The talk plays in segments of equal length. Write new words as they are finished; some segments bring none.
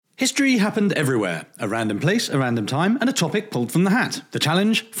History happened everywhere. A random place, a random time, and a topic pulled from the hat. The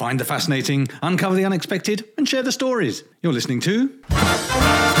challenge: find the fascinating, uncover the unexpected, and share the stories. You're listening to...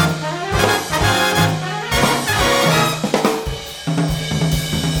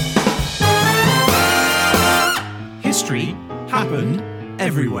 History happened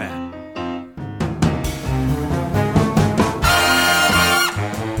everywhere.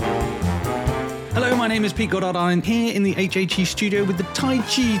 Hello, my name is Pete Goddard. I'm here in the HHE studio with the Tai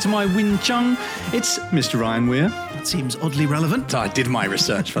Chi to my Wing Chun. It's Mr. Ryan Weir. That seems oddly relevant. I did my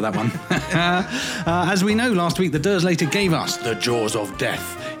research for that one. As we know, last week the Derslater gave us the Jaws of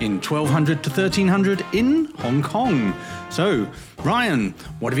Death in 1200 to 1300 in Hong Kong. So, Ryan,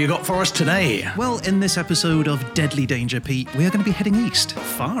 what have you got for us today? Well, in this episode of Deadly Danger, Pete, we are going to be heading east,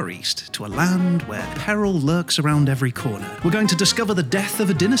 far east, to a land where peril lurks around every corner. We're going to discover the death of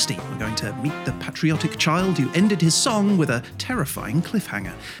a dynasty. We're going to meet the patriotic child who ended his song with a terrifying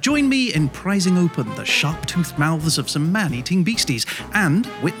cliffhanger. Join me in prizing open the sharp-toothed mouths of some man-eating beasties and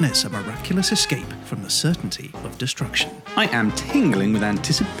witness a miraculous escape from the certainty of destruction. I am tingling with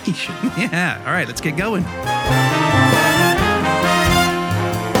anticipation. Yeah, all right, let's get going.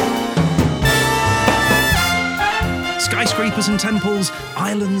 Skyscrapers and temples,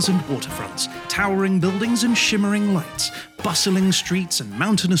 islands and waterfronts, towering buildings and shimmering lights, bustling streets and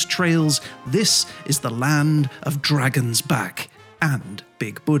mountainous trails. This is the land of Dragon's Back and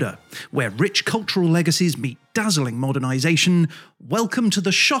Big Buddha, where rich cultural legacies meet dazzling modernization. Welcome to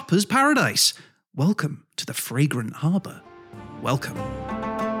the shopper's paradise. Welcome to the fragrant harbour. Welcome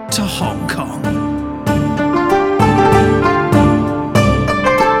to Hong Kong.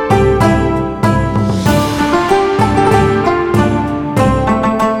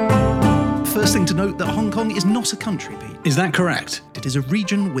 First thing to note that Hong Kong is not a country, Pete. Is that correct? It is a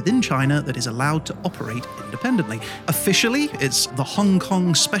region within China that is allowed to operate independently. Officially, it's the Hong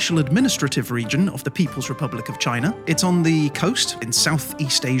Kong Special Administrative Region of the People's Republic of China. It's on the coast in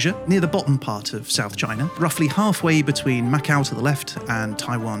Southeast Asia, near the bottom part of South China, roughly halfway between Macau to the left and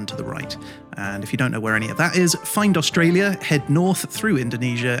Taiwan to the right. And if you don't know where any of that is, find Australia, head north through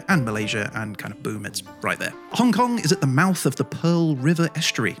Indonesia and Malaysia, and kind of boom, it's right there. Hong Kong is at the mouth of the Pearl River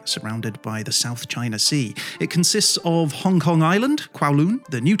estuary, surrounded by the South China Sea. It consists of Hong Kong Island, Kowloon,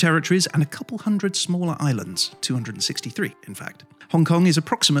 the New Territories, and a couple hundred smaller islands, 263 in fact. Hong Kong is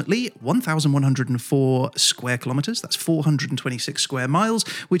approximately 1,104 square kilometres, that's 426 square miles,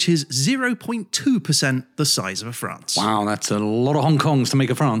 which is 0.2% the size of France. Wow, that's a lot of Hong Kongs to make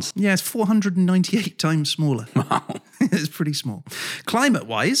a France. Yeah, it's 498 times smaller. Wow. It's pretty small.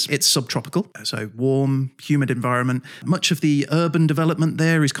 Climate-wise, it's subtropical, so warm, humid environment. Much of the urban development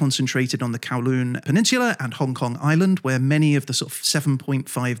there is concentrated on the Kowloon Peninsula and Hong Kong Island, where many of the sort of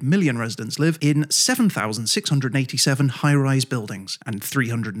 7.5 million residents live in 7,687 high-rise buildings and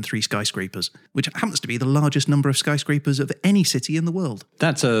 303 skyscrapers, which happens to be the largest number of skyscrapers of any city in the world.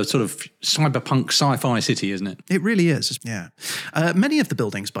 That's a sort of cyberpunk sci-fi city, isn't it? It really is, yeah. Many of the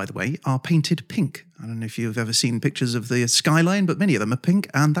buildings, by the way, are painted pink. I don't know if you've ever seen pictures of the skyline, but many of them are pink,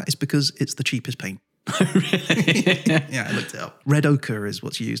 and that is because it's the cheapest paint. Really? Yeah, I looked it up. Red ochre is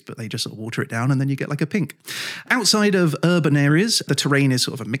what's used, but they just sort of water it down and then you get like a pink. Outside of urban areas, the terrain is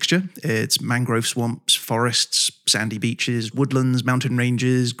sort of a mixture. It's mangrove swamps, forests, sandy beaches, woodlands, mountain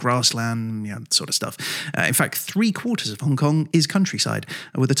ranges, grassland, sort of stuff. In fact, 3/4 of Hong Kong is countryside,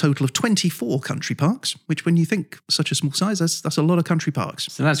 with a total of 24 country parks, which when you think such a small size, that's a lot of country parks.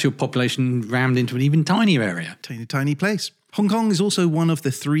 So that's your population rammed into an even tinier area. Tiny place. Hong Kong is also one of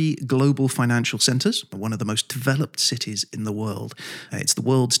the 3 global financial centres, one of the most developed cities in the world. It's the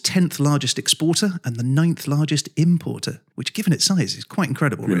world's 10th largest exporter and the 9th largest importer, which given its size is quite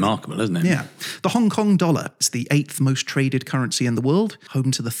incredible. Remarkable, really. Isn't it? Yeah. The Hong Kong dollar is the 8th most traded currency in the world,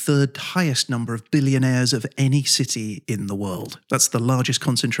 home to the 3rd highest number of billionaires of any city in the world. That's the largest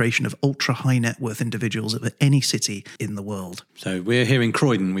concentration of ultra-high net worth individuals of any city in the world. So we're here in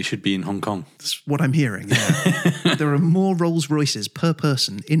Croydon, we should be in Hong Kong. That's what I'm hearing, yeah. There are more Rolls Royces per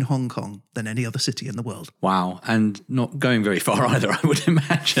person in Hong Kong than any other city in the world. Wow, and not going very far either, I would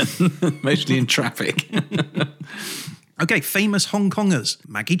imagine. Mostly in traffic. Okay, famous Hong Kongers.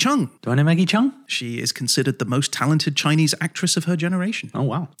 Maggie Cheung. Do I know Maggie Cheung? She is considered the most talented Chinese actress of her generation. Oh,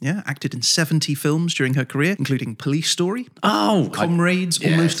 wow. Yeah, acted in 70 films during her career, including Police Story, Comrades,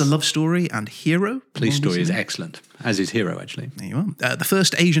 yes. Almost a Love Story, and Hero. Police Story is excellent, as is Hero, actually. There you are. The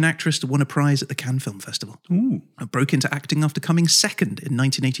first Asian actress to win a prize at the Cannes Film Festival. Ooh. Broke into acting after coming second in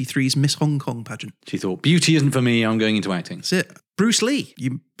 1983's Miss Hong Kong pageant. She thought, beauty isn't for me, I'm going into acting. That's it. Bruce Lee,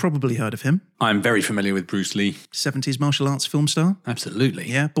 you probably heard of him. I'm very familiar with Bruce Lee. 70s martial arts film star. Absolutely.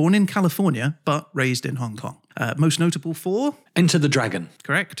 Yeah, born in California, but raised in Hong Kong. Most notable for? Enter the Dragon.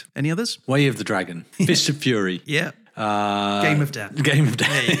 Correct. Any others? Way of the Dragon. Fist of Fury. Yeah. Game of Death. Game of Death.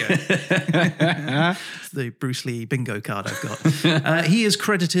 There you go. It's the Bruce Lee bingo card I've got. He is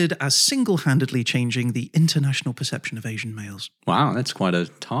credited as single-handedly changing the international perception of Asian males. Wow, that's quite a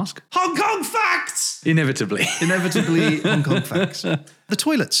task. Hong Kong facts! Inevitably. Inevitably, Hong Kong facts. The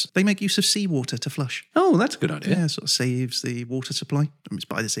toilets, they make use of seawater to flush. Oh, that's a good idea. Yeah, sort of saves the water supply. It's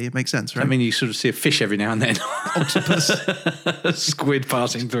by the sea, it makes sense, right? I mean, you sort of see a fish every now and then. Octopus. Squid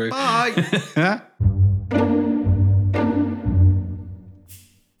passing through. Bye!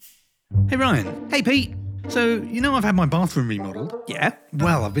 Hey, Ryan. Hey, Pete. So, I've had my bathroom remodelled? Yeah?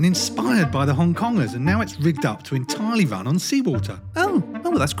 Well, I've been inspired by the Hong Kongers, and now it's rigged up to entirely run on seawater. Oh,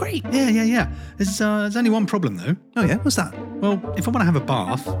 well, that's great. Yeah. There's only one problem, though. Oh, yeah? What's that? Well, if I want to have a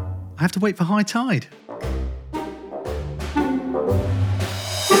bath, I have to wait for high tide.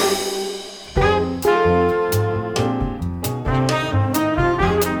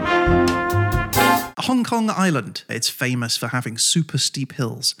 Hong Kong Island. It's famous for having super steep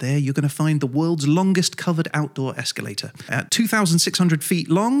hills. There you're going to find the world's longest covered outdoor escalator. At 2,600 feet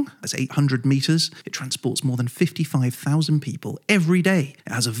long, that's 800 meters, it transports more than 55,000 people every day.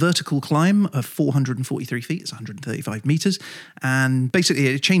 It has a vertical climb of 443 feet, it's 135 meters, and basically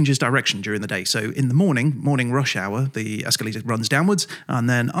it changes direction during the day. So in the morning rush hour, the escalator runs downwards, and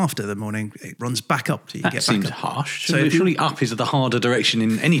then after the morning, it runs back up. So you That get seems back up. harsh. So Surely up is the harder direction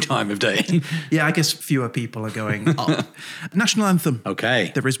in any time of day. Yeah, I guess fewer people are going up. National anthem.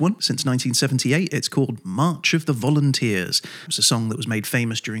 Okay. There is one since 1978. It's called March of the Volunteers. It was a song that was made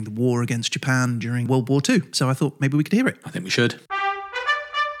famous during the war against Japan during World War II. So I thought maybe we could hear it. I think we should.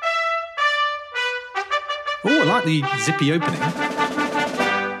 Oh, I like the zippy opening.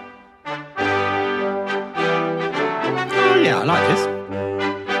 Oh, yeah, I like this.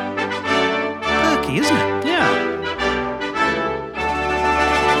 Perky, isn't it? Yeah.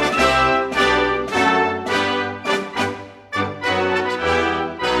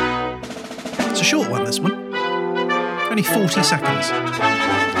 It's a short one, this one. Only 40 seconds.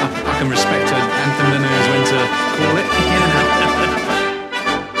 I can respect an anthem that knows when to call it.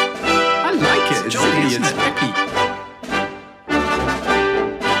 I like it. It's jolly, zippy isn't and it? peppy.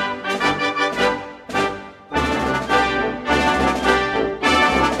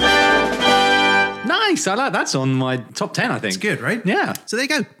 Nice. I like that's on my top 10, I think. It's good, right? Yeah. So there you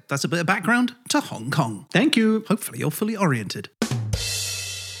go. That's a bit of background to Hong Kong. Thank you. Hopefully you're fully oriented.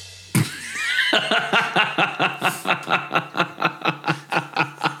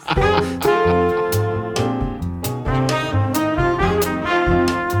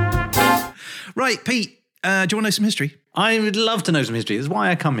 Right, Pete, do you want to know some history? I would love to know some history. That's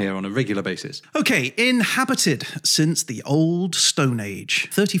why I come here on a regular basis. Okay, inhabited since the Old Stone Age.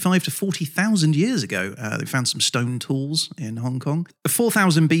 35 to 40,000 years ago, they found some stone tools in Hong Kong.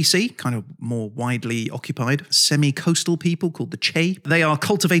 4000 BC, kind of more widely occupied, semi-coastal people called the Che. They are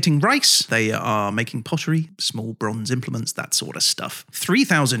cultivating rice, they are making pottery, small bronze implements, that sort of stuff.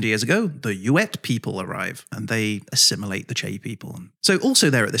 3000 years ago, the Yuet people arrive, and they assimilate the Che people. So also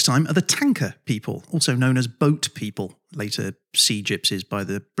there at this time are the Tanka people, also known as boat people. Later sea gypsies by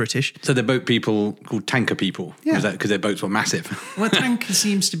the British. So they're boat people called tanker people. Yeah. Is that because their boats were massive? Well, tanker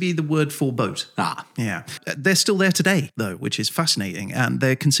seems to be the word for boat. Ah. Yeah. They're still there today, though, which is fascinating. And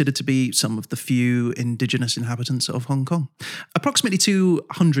they're considered to be some of the few indigenous inhabitants of Hong Kong. Approximately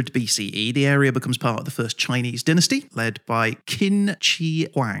 200 BCE, the area becomes part of the first Chinese dynasty, led by Qin Shi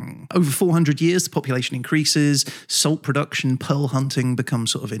Huang. Over 400 years, the population increases, salt production, pearl hunting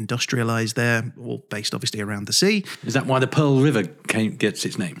becomes sort of industrialized there, all based obviously around the sea. Is that why the Pearl River gets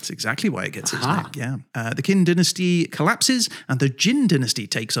its name? That's exactly why it gets its Aha. name, yeah. The Qin dynasty collapses and the Jin dynasty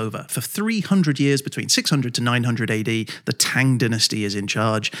takes over. For 300 years, between 600 to 900 AD, the Tang dynasty is in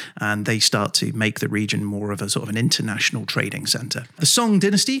charge and they start to make the region more of a sort of an international trading centre. The Song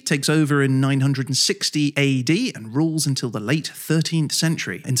dynasty takes over in 960 AD and rules until the late 13th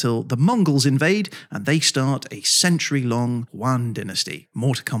century, until the Mongols invade and they start a century-long Yuan dynasty.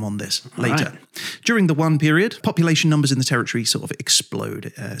 More to come on this later. right. During the Yuan period, population numbers in the territory sort of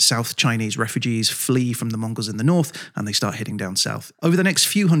explode. South Chinese refugees flee from the Mongols in the north and they start heading down south. Over the next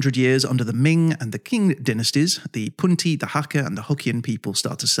few hundred years, under the Ming and the Qing dynasties, the Punti, the Hakka and the Hokkien people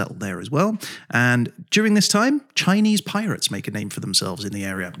start to settle there as well. And during this time, Chinese pirates make a name for themselves in the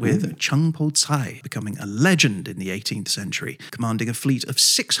area, with Cheng Po Cai becoming a legend in the 18th century, commanding a fleet of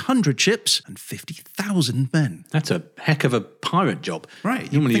 600 ships and 50,000 men. That's a heck of a pirate job.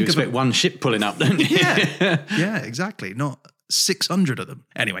 Right, you Normally you think of expect one ship pulling up, don't you? Yeah, exactly. Not 600 of them.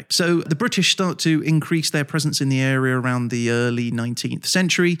 Anyway, so the British start to increase their presence in the area around the early 19th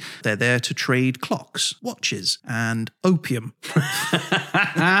century. They're there to trade clocks, watches, and opium.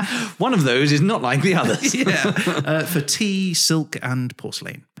 One of those is not like the others. For tea, silk, and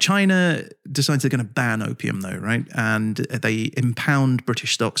porcelain. China decides they're going to ban opium, though, right? And they impound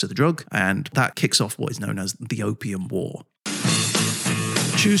British stocks of the drug, and that kicks off what is known as the Opium War.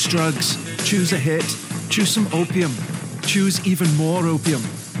 Choose drugs, choose a hit, choose some opium, choose even more opium,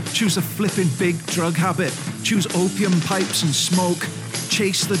 choose a flipping big drug habit, choose opium pipes and smoke,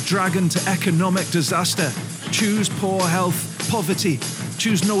 chase the dragon to economic disaster, choose poor health, poverty,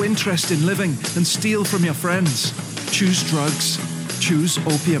 choose no interest in living and steal from your friends, choose drugs, choose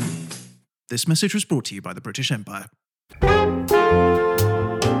opium. This message was brought to you by the British Empire.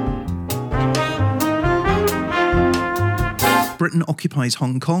 Britain occupies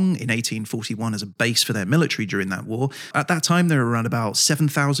Hong Kong in 1841 as a base for their military during that war. At that time, there were around about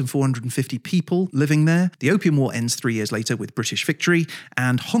 7,450 people living there. The Opium War ends 3 years later with British victory,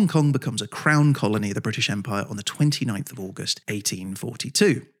 and Hong Kong becomes a crown colony of the British Empire on the 29th of August,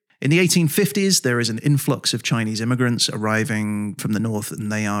 1842. In the 1850s, there is an influx of Chinese immigrants arriving from the north,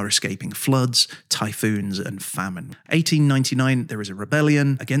 and they are escaping floods, typhoons, and famine. 1899, there is a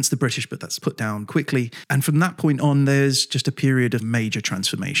rebellion against the British, but that's put down quickly. And from that point on, there's just a period of major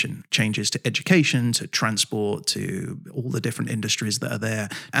transformation. Changes to education, to transport, to all the different industries that are there.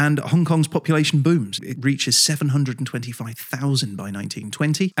 And Hong Kong's population booms. It reaches 725,000 by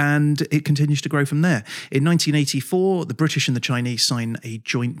 1920, and it continues to grow from there. In 1984, the British and the Chinese sign a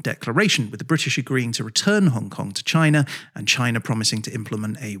joint declaration, with the British agreeing to return Hong Kong to China, and China promising to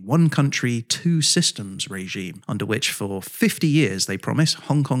implement a one country, two systems regime, under which for 50 years, they promise,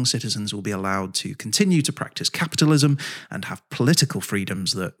 Hong Kong citizens will be allowed to continue to practice capitalism and have political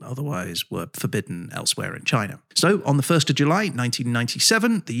freedoms that otherwise were forbidden elsewhere in China. So, on the 1st of July,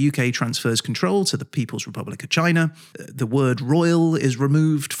 1997, the UK transfers control to the People's Republic of China. The word royal is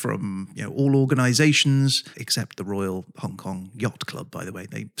removed from all organisations, except the Royal Hong Kong Yacht Club, by the way.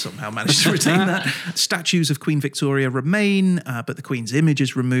 They somehow managed to retain that. Statues of Queen Victoria remain, but the Queen's image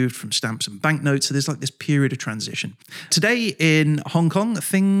is removed from stamps and banknotes. So there's like this period of transition. Today in Hong Kong,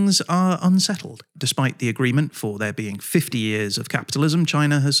 things are unsettled. Despite the agreement for there being 50 years of capitalism,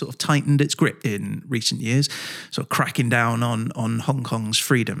 China has sort of tightened its grip in recent years, sort of cracking down on Hong Kong's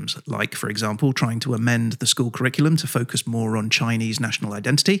freedoms, like, for example, trying to amend the school curriculum to focus more on Chinese national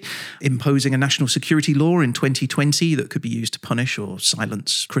identity, imposing a national security law in 2020 that could be used to punish or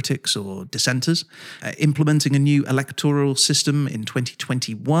silence critics or dissenters, implementing a new electoral system in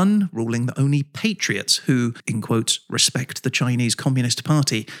 2021, ruling that only patriots who, in quotes, respect the Chinese Communist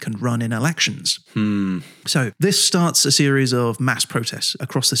Party can run in elections. So this starts a series of mass protests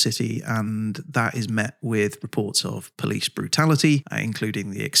across the city, and that is met with reports of police brutality,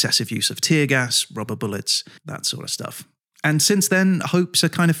 including the excessive use of tear gas, rubber bullets, that sort of stuff. And since then, hopes are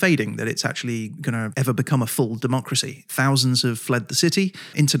kind of fading that it's actually going to ever become a full democracy. Thousands have fled the city.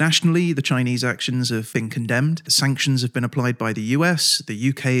 Internationally, the Chinese actions have been condemned. Sanctions have been applied by the US. The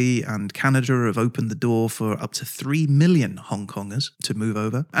UK and Canada have opened the door for up to 3 million Hong Kongers to move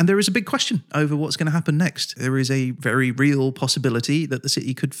over. And there is a big question over what's going to happen next. There is a very real possibility that the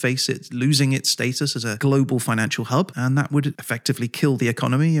city could face it losing its status as a global financial hub, and that would effectively kill the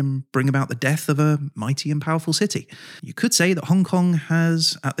economy and bring about the death of a mighty and powerful city. You could say that Hong Kong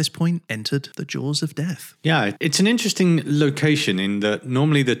has, at this point, entered the jaws of death. Yeah, it's an interesting location in that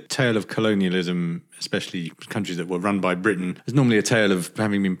normally the tale of colonialism, especially countries that were run by Britain, is normally a tale of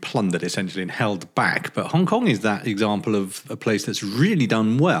having been plundered, essentially, and held back. But Hong Kong is that example of a place that's really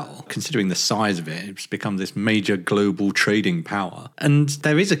done well, considering the size of it. It's become this major global trading power. And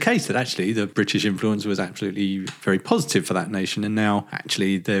there is a case that actually the British influence was absolutely very positive for that nation. And now,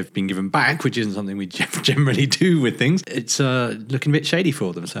 actually, they've been given back, which isn't something we generally do with things. It's looking a bit shady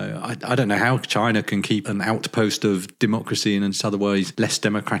for them. So I don't know how China can keep an outpost of democracy in an otherwise less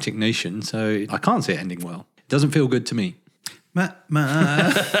democratic nation. So I can't see it ending well. It doesn't feel good to me.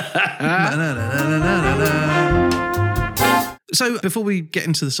 So before we get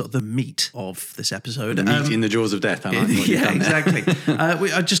into the sort of the meat of this episode, The meat in the jaws of death. I like what you've done there.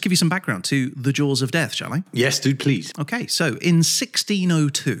 Exactly. I'll just give you some background to the jaws of death, shall I? Yes, dude, please. Okay, so in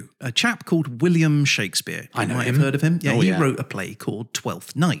 1602, a chap called William Shakespeare, I know you might him. have heard of him. Yeah, Oh, he yeah. wrote a play called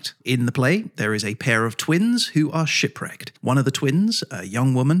Twelfth Night. In the play, there is a pair of twins who are shipwrecked. One of the twins, a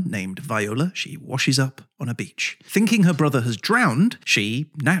young woman named Viola, she washes up on a beach. Thinking her brother has drowned,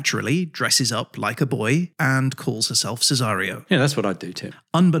 she naturally dresses up like a boy and calls herself Cesario. Yeah, that's what I'd do too.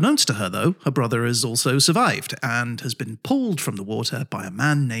 Unbeknownst to her, though, her brother has also survived and has been pulled from the water by a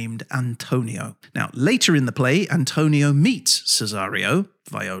man named Antonio. Now, later in the play, Antonio meets Cesario,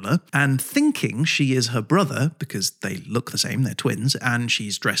 Viola, and thinking she is her brother, because they look the same, they're twins, and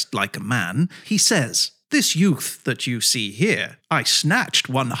she's dressed like a man, he says, "This youth that you see here, I snatched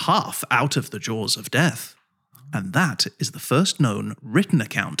one half out of the jaws of death." And that is the first known written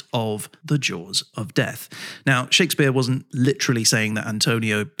account of the jaws of death. Now, Shakespeare wasn't literally saying that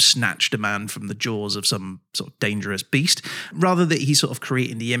Antonio snatched a man from the jaws of some sort of dangerous beast, rather that he's sort of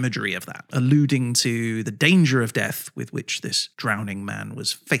creating the imagery of that, alluding to the danger of death with which this drowning man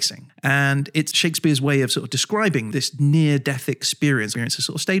was facing. And it's Shakespeare's way of sort of describing this near-death experience that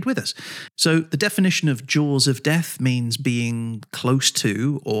sort of stayed with us. So the definition of jaws of death means being close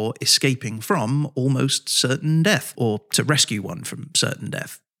to or escaping from almost certain death, or to rescue one from certain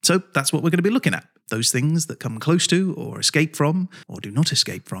death. So that's what we're going to be looking at. Those things that come close to or escape from or do not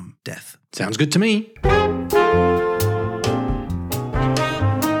escape from death. Sounds good to me.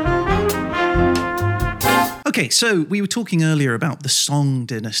 Okay, so we were talking earlier about the Song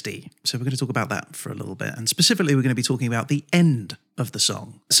dynasty. So we're going to talk about that for a little bit. And specifically, we're going to be talking about the end of the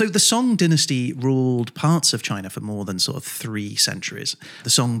Song. So the Song dynasty ruled parts of China for more than sort of 3 centuries. The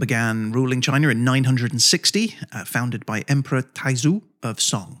Song began ruling China in 960, founded by Emperor Taizu of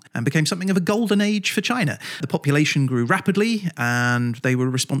Song, and became something of a golden age for China. The population grew rapidly, and they were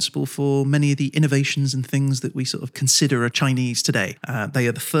responsible for many of the innovations and things that we sort of consider are Chinese today. They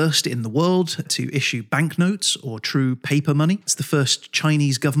are the first in the world to issue banknotes or true paper money. It's the first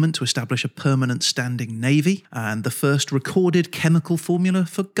Chinese government to establish a permanent standing navy, and the first recorded chemical formula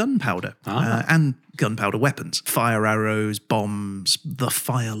for gunpowder and gunpowder weapons. Fire arrows, bombs, the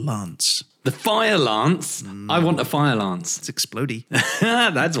fire lance. The fire lance? I want a fire lance. It's explodey.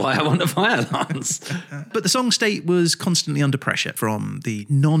 That's why I want a fire lance. But the Song state was constantly under pressure from the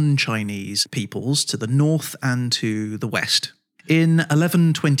non-Chinese peoples to the north and to the west. In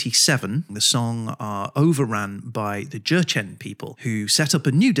 1127, the Song are overrun by the Jurchen people, who set up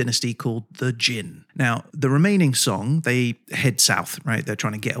a new dynasty called the Jin. Now, the remaining Song, they head south, right? They're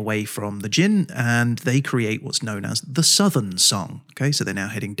trying to get away from the Jin, and they create what's known as the Southern Song. Okay, so they're now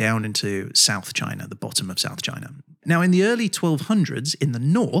heading down into South China, the bottom of South China. Now, in the early 1200s, in the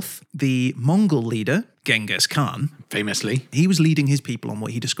north, the Mongol leader, Genghis Khan, famously, he was leading his people on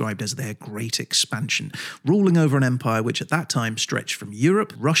what he described as their great expansion, ruling over an empire which at that time stretched from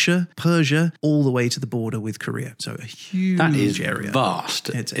Europe, Russia, Persia, all the way to the border with Korea. So a huge that is area. Vast.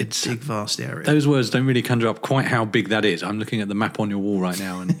 It's a big, vast area. Those words don't really conjure up quite how big that is. I'm looking at the map on your wall right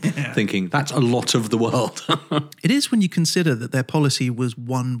now and thinking, that's a lot of the world. It is when you consider that their policy was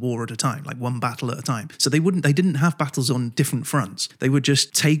one war at a time, like one battle at a time. So they didn't have battles on different fronts. They would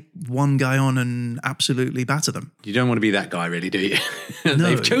just take one guy on and absolutely batter them. You don't want to be that guy, really, do you? No.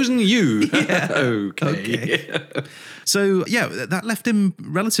 They've chosen you. Yeah. Okay. So, yeah, that left him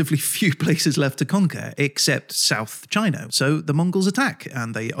relatively few places left to conquer, except South China. So the Mongols attack,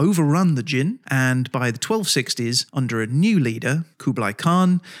 and they overrun the Jin, and by the 1260s, under a new leader, Kublai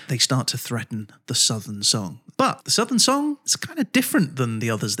Khan, they start to threaten the Southern Song. But the Southern Song is kind of different than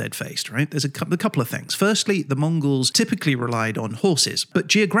the others they'd faced, right? There's a couple of things. Firstly, the Mongols typically relied on horses, but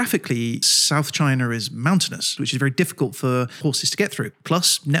geographically, South China is mountainous, which is very difficult for horses to get through,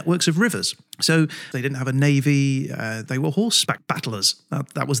 plus networks of rivers. So they didn't have a navy. They were horseback battlers.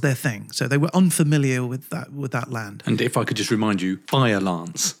 That was their thing. So they were unfamiliar with that land. And if I could just remind you, fire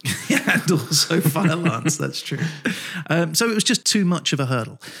lance. Yeah, and also fire lance. That's true. So it was just too much of a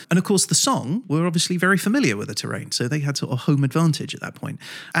hurdle. And of course, the Song were obviously very familiar with the terrain, so they had sort of home advantage at that point.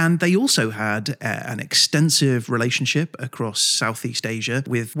 And they also had an extensive relationship across Southeast Asia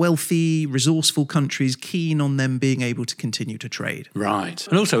with wealthy, resourceful countries keen on them being able to continue to trade. Right.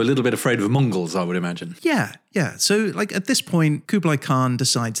 And also a little bit afraid of Mongols, I would imagine. Yeah. So, like, at this point, Kublai Khan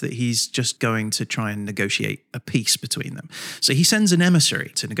decides that he's just going to try and negotiate a peace between them. So he sends an emissary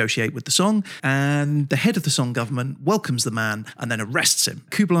to negotiate with the Song, and the head of the Song government welcomes the man and then arrests him.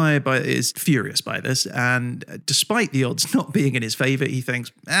 Kublai is furious by this, and despite the odds not being in his favour, he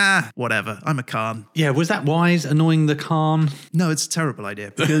thinks, whatever, I'm a Khan. Yeah, was that wise, annoying the Khan? No, it's a terrible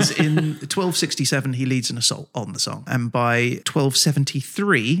idea, because in 1267, he leads an assault on the Song, and by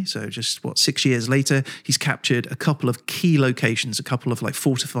 1273, so just, 6 years later, he's captured a couple of key locations, a couple of like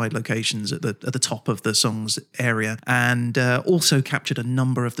fortified locations at the top of the Song's area, and also captured a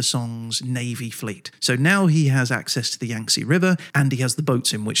number of the Song's navy fleet. So now he has access to the Yangtze River, and he has the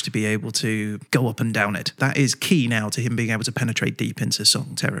boats in which to be able to go up and down it. That is key now to him being able to penetrate deep into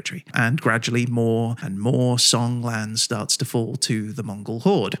Song territory. And gradually more and more Song land starts to fall to the Mongol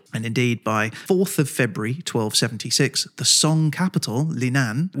horde. And indeed, by 4th of February 1276, the Song capital,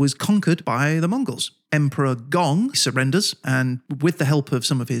 Linan, was conquered by the Mongols. Emperor Gong surrenders, and with the help of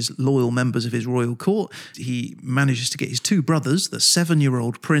some of his loyal members of his royal court, he manages to get his two brothers, the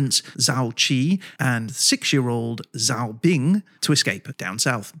 7-year-old prince Zhao Qi and 6-year-old Zhao Bing, to escape down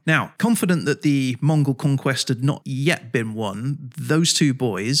south. Now, confident that the Mongol conquest had not yet been won, those two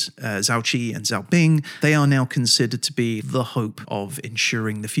boys, Zhao Qi and Zhao Bing, they are now considered to be the hope of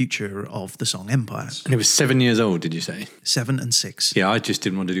ensuring the future of the Song Empire. And he was 7 years old, did you say? 7 and 6. Yeah, I just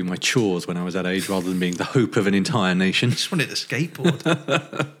didn't want to do my chores when I was that age rather than being the hope of an entire nation. Just wanted a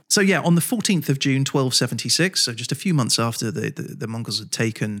skateboard. So yeah, on the 14th of June, 1276, so just a few months after the Mongols had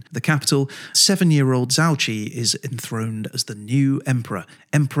taken the capital, 7-year-old Zhao Qi is enthroned as the new emperor,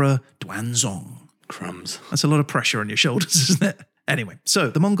 Emperor Duanzong. Crumbs. That's a lot of pressure on your shoulders, isn't it? Anyway, so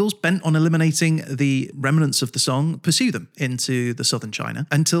the Mongols, bent on eliminating the remnants of the Song, pursue them into the southern China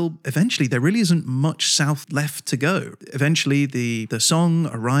until eventually there really isn't much south left to go. Eventually, the Song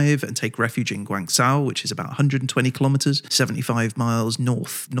arrive and take refuge in Guangzhou, which is about 120 kilometers, 75 miles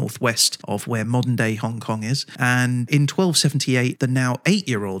northwest of where modern-day Hong Kong is. And in 1278, the now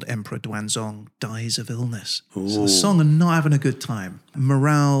 8-year-old Emperor Duanzong dies of illness. Ooh. So the Song are not having a good time.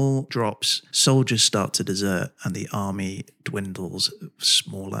 Morale drops, soldiers start to desert, and the army dwindles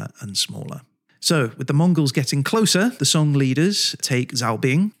smaller and smaller. So, with the Mongols getting closer, the Song leaders take Zhao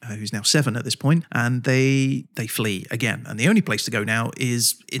Bing, who's now 7 at this point, and they flee again. And the only place to go now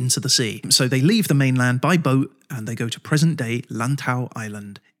is into the sea. So they leave the mainland by boat, and they go to present-day Lantau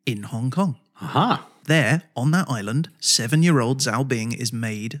Island in Hong Kong. Aha. There, on that island, 7-year-old Zhao Bing is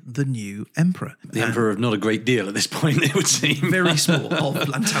made the new emperor. The emperor of not a great deal at this point, it would seem. Very small, of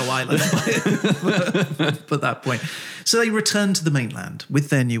Lantau Island at that point. So they return to the mainland with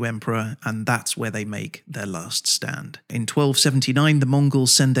their new emperor, and that's where they make their last stand. In 1279, the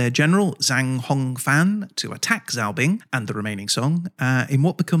Mongols send their general, Zhang Hongfan, to attack Zhao Bing and the remaining Song in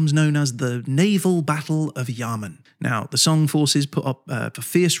what becomes known as the Naval Battle of Yamen. Now, the Song forces put up a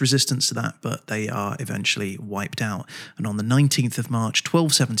fierce resistance to that, but they are eventually wiped out. And on the 19th of March,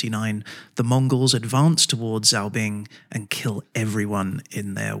 1279, the Mongols advance towards Zhao Bing and kill everyone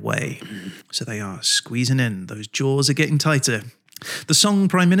in their way. So they are squeezing in. Those jaws are getting tighter. The Song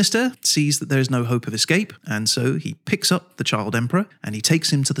Prime Minister sees that there is no hope of escape, and so he picks up the child emperor and he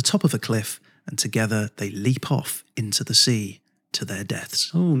takes him to the top of a cliff, and together they leap off into the sea to their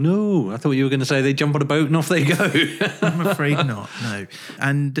deaths. Oh, no. I thought you were going to say they jump on a boat and off they go. I'm afraid not, no.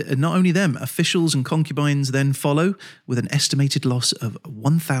 And not only them, officials and concubines then follow with an estimated loss of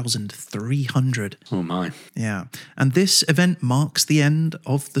 1,300. Oh, my. Yeah. And this event marks the end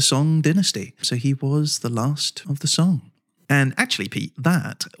of the Song dynasty. So he was the last of the Song. And actually, Pete,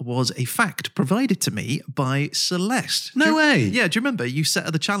 that was a fact provided to me by Celeste. No way. Yeah, do you remember you set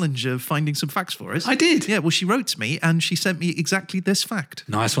her the challenge of finding some facts for us? I did. Yeah, well, she wrote to me and she sent me exactly this fact.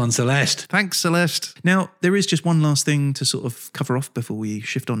 Nice one, Celeste. Thanks, Celeste. Now, there is just one last thing to sort of cover off before we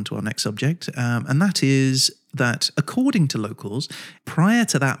shift on to our next subject, and that is that, according to locals, prior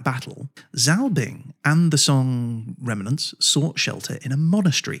to that battle, Zhao Bing and the Song remnants sought shelter in a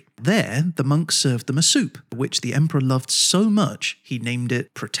monastery. There, the monks served them a soup, which the emperor loved so much, he named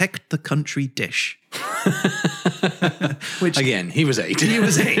it Protect the Country Dish. Which, again, he was 8. He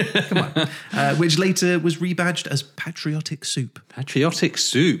was 8. Come on. Which later was rebadged as patriotic soup. Patriotic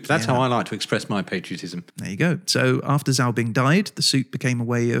soup. That's how I like to express my patriotism. There you go. So after Zhao Bing died, the soup became a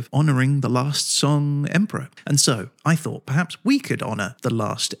way of honouring the last Song emperor. And so I thought perhaps we could honour the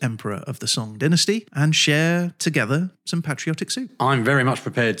last emperor of the Song dynasty and share together some patriotic soup. I'm very much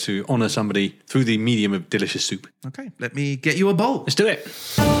prepared to honour somebody through the medium of delicious soup. Okay, let me get you a bowl. Let's do it.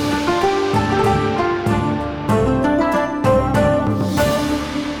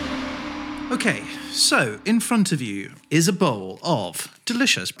 Okay, so in front of you is a bowl of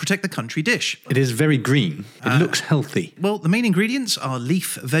delicious Protect the Country dish. It is very green. It looks healthy. Well, the main ingredients are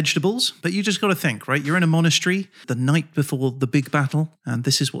leaf vegetables, but you just got to think, right? You're in a monastery the night before the big battle, and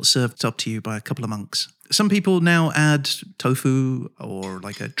this is what's served up to you by a couple of monks. Some people now add tofu or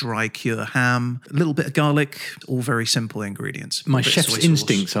like a dry cure ham, a little bit of garlic, all very simple ingredients. My A bit of chef's soy sauce.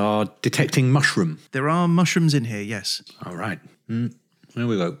 instincts are detecting mushroom. There are mushrooms in here, yes. All right. There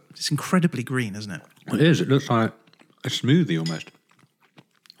we go. It's incredibly green, isn't it? It is. It looks like a smoothie almost.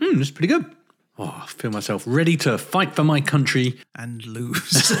 This is pretty good. Oh, I feel myself ready to fight for my country. And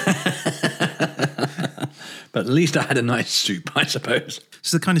lose. But at least I had a nice soup, I suppose.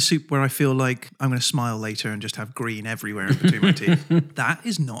 It's the kind of soup where I feel like I'm going to smile later and just have green everywhere in between my teeth. That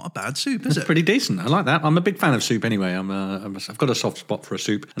is not a bad soup, is it? Pretty decent. I like that. I'm a big fan of soup anyway. I've got a soft spot for a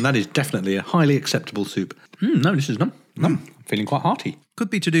soup, and that is definitely a highly acceptable soup. No, this is not. I'm feeling quite hearty. Could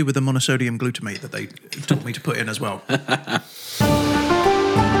be to do with the monosodium glutamate that they told me to put in as well.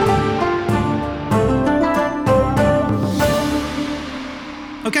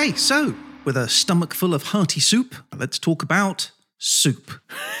 Okay, so with a stomach full of hearty soup, let's talk about soup.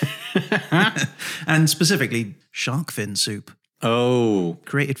 And specifically, shark fin soup. Oh.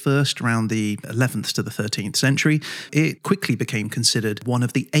 Created first around the 11th to the 13th century, it quickly became considered one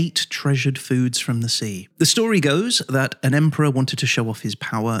of the 8 treasured foods from the sea. The story goes that an emperor wanted to show off his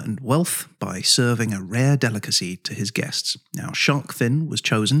power and wealth by serving a rare delicacy to his guests. Now, shark fin was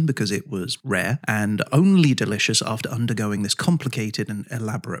chosen because it was rare and only delicious after undergoing this complicated and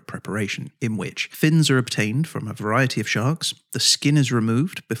elaborate preparation, in which fins are obtained from a variety of sharks, the skin is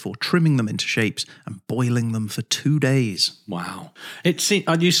removed before trimming them into shapes and boiling them for 2 days. Wow.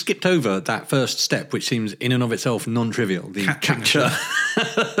 You skipped over that first step, which seems in and of itself non-trivial. The capture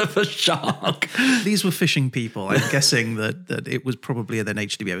of a shark. These were fishing people. I'm guessing that it was probably an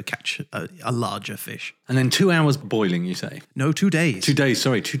age to be able to catch a larger fish. And then 2 hours boiling, you say? No, 2 days. 2 days,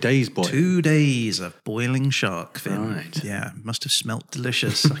 sorry, 2 days boiling. 2 days of boiling shark fin. Right. Yeah, must have smelt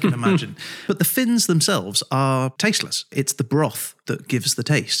delicious, I can imagine. But the fins themselves are tasteless. It's the broth that gives the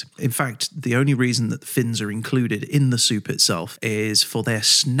taste. In fact, the only reason that the fins are included in the soup itself is for their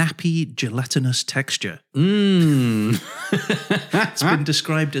snappy, gelatinous texture. It's been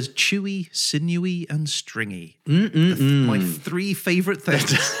described as chewy, sinewy, and stringy. My 3 favourite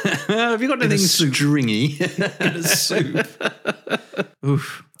things. Have you got anything stringy in a soup?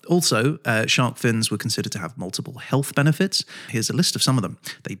 Oof. Also, shark fins were considered to have multiple health benefits. Here's a list of some of them.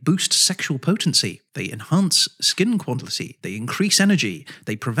 They boost sexual potency. They enhance skin quality. They increase energy.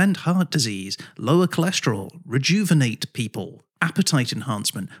 They prevent heart disease, lower cholesterol, rejuvenate people, appetite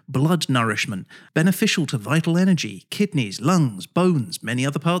enhancement, blood nourishment, beneficial to vital energy, kidneys, lungs, bones, many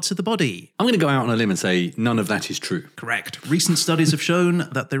other parts of the body. I'm going to go out on a limb and say none of that is true. Correct. Recent studies have shown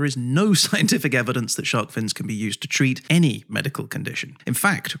that there is no scientific evidence that shark fins can be used to treat any medical condition. In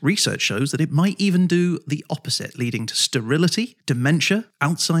fact, research shows that it might even do the opposite, leading to sterility, dementia,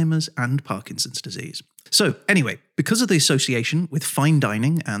 Alzheimer's, and Parkinson's disease. So, anyway, because of the association with fine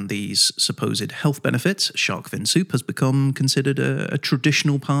dining and these supposed health benefits, shark fin soup has become considered a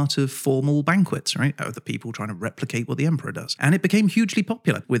traditional part of formal banquets, right? Of the people trying to replicate what the emperor does. And it became hugely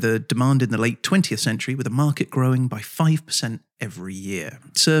popular, with a demand in the late 20th century, with a market growing by 5% every year.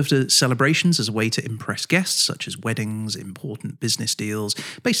 It served at celebrations as a way to impress guests, such as weddings, important business deals.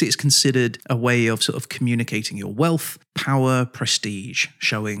 Basically, it's considered a way of sort of communicating your wealth, power, prestige,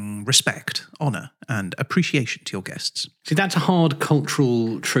 showing respect, honour, and appreciation to your guests. See, that's a hard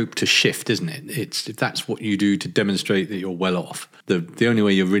cultural trope to shift, isn't it? It's if that's what you do to demonstrate that you're well off. The only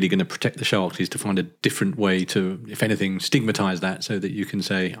way you're really going to protect the sharks is to find a different way to, if anything, stigmatise that so that you can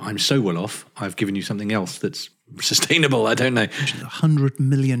say, I'm so well off, I've given you something else that's sustainable. I don't know. 100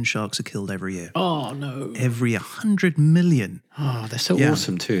 million sharks are killed every year. Oh, no. Every 100 million. Oh, they're so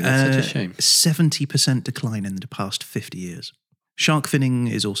awesome too. That's such a shame. 70% decline in the past 50 years. Shark finning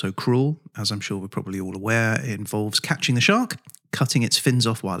is also cruel, as I'm sure we're probably all aware. It involves catching the shark, cutting its fins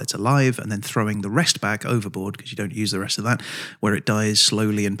off while it's alive, and then throwing the rest back overboard, because you don't use the rest of that, where it dies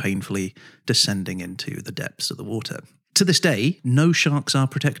slowly and painfully, descending into the depths of the water. To this day, no sharks are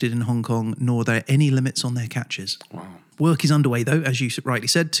protected in Hong Kong, nor are there any limits on their catches. Wow. Work is underway, though, as you rightly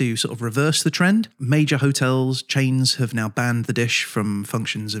said, to sort of reverse the trend. Major hotels, chains have now banned the dish from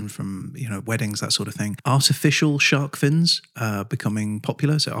functions and from, weddings, that sort of thing. Artificial shark fins are becoming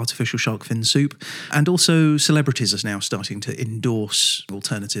popular, so artificial shark fin soup. And also celebrities are now starting to endorse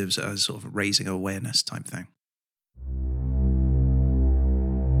alternatives as sort of raising awareness type thing.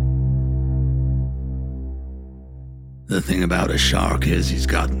 The thing about a shark is he's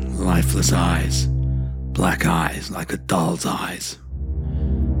got lifeless eyes. Black eyes like a doll's eyes.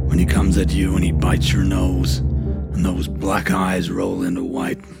 When he comes at you and he bites your nose, and those black eyes roll into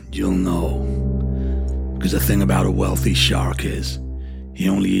white, you'll know. Because the thing about a wealthy shark is, he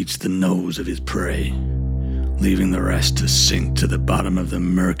only eats the nose of his prey, leaving the rest to sink to the bottom of the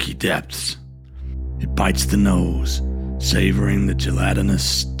murky depths. It bites the nose, savoring the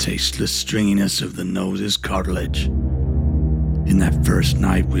gelatinous, tasteless stringiness of the nose's cartilage. In that first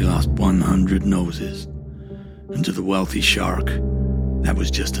night, we lost 100 noses. And to the wealthy shark, that was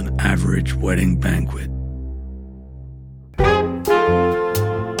just an average wedding banquet.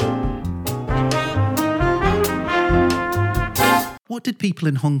 What did people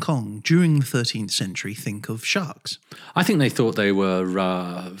in Hong Kong during the 13th century think of sharks? I think they thought they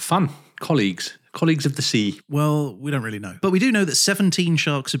were fun colleagues of the sea. Well, we don't really know. But we do know that 17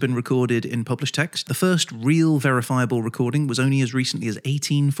 sharks have been recorded in published text. The first real verifiable recording was only as recently as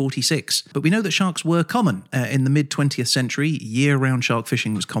 1846. But we know that sharks were common. In the mid-20th century, year-round shark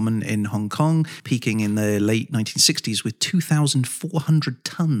fishing was common in Hong Kong, peaking in the late 1960s with 2,400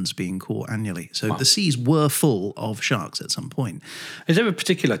 tons being caught annually. So the seas were full of sharks at some point. Is there a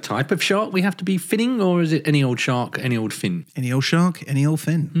particular type of shark we have to be finning, or is it any old shark, any old fin? Any old shark, any old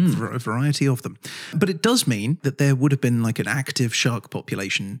fin. A variety of them. But it does mean that there would have been like an active shark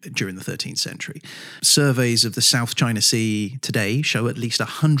population during the 13th century. Surveys of the South China Sea today show at least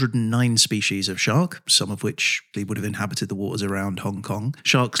 109 species of shark, some of which they would have inhabited the waters around Hong Kong.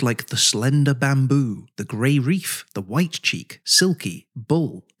 Sharks like the slender bamboo, the grey reef, the white cheek, silky,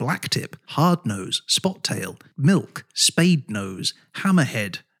 bull, blacktip, hardnose, spottail, milk, spade nose,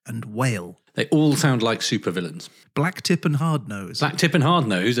 hammerhead, and whale. They all sound like supervillains. Blacktip and hardnose. Blacktip and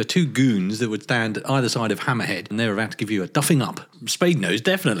Hardnose are two goons that would stand either side of Hammerhead, and they're about to give you a duffing up. Spadenose,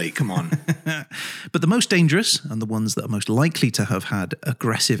 definitely, come on. But the most dangerous, and the ones that are most likely to have had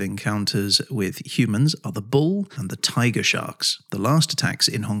aggressive encounters with humans, are the bull and the tiger sharks, the last attacks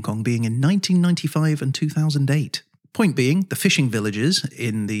in Hong Kong being in 1995 and 2008. Point being, the fishing villages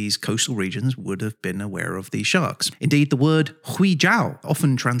in these coastal regions would have been aware of these sharks. Indeed, the word hui jiao,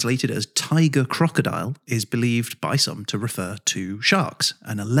 often translated as tiger crocodile, is believed by some to refer to sharks.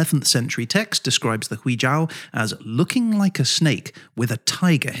 An 11th century text describes the hui jiao as looking like a snake with a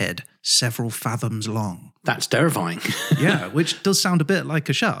tiger head several fathoms long. That's terrifying. Yeah, which does sound a bit like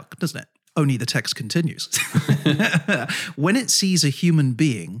a shark, doesn't it? Only the text continues. When it sees a human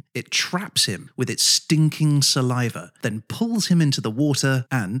being, it traps him with its stinking saliva, then pulls him into the water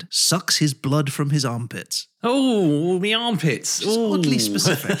and sucks his blood from his armpits. Oh, the armpits. Oddly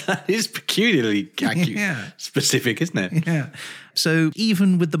specific. That is peculiarly specific, isn't it? Yeah. So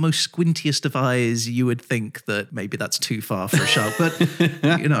even with the most squintiest of eyes, you would think that maybe that's too far for a shark. But,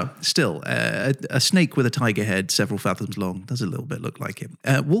 still, a snake with a tiger head several fathoms long does a little bit look like him.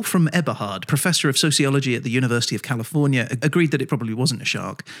 Wolfram Eberhard, professor of sociology at the University of California, agreed that it probably wasn't a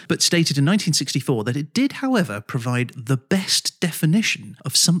shark, but stated in 1964 that it did, however, provide the best definition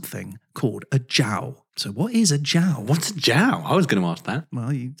of something called a jiao. So what is a jiao? What's a jiao? I was going to ask that.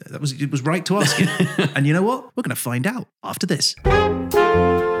 Well, it was right to ask it. And you know what? We're going to find out after this.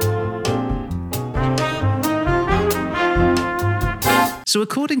 So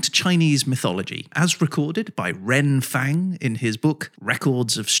according to Chinese mythology, as recorded by Ren Fang in his book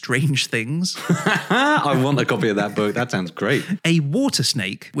Records of Strange Things, I want a copy of that book. That sounds great. A water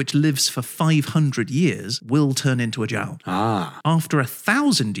snake, which lives for 500 years, will turn into a jiao. After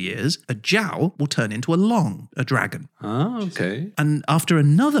 1,000 years, a jiao will turn into a long, a dragon. Okay. And after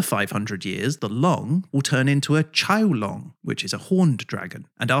another 500 years, the long will turn into a chai long, which is a horned dragon.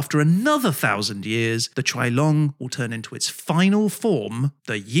 And after another 1,000 years, the chai long will turn into its final form,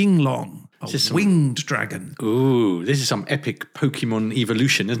 the Yinglong, a winged dragon. Ooh, this is some epic Pokemon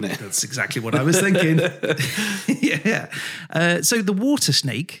evolution, isn't it? That's exactly what I was thinking. Yeah. So the water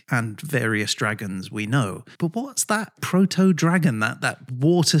snake and various dragons we know. But what's that proto-dragon that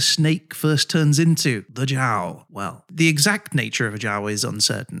water snake first turns into? The jiao. Well, the exact nature of a jiao is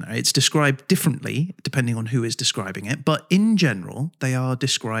uncertain. It's described differently depending on who is describing it. But in general, they are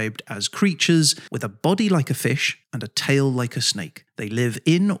described as creatures with a body like a fish and a tail like a snake. They live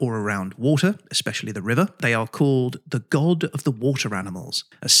in or around water, especially the river. They are called the god of the water animals.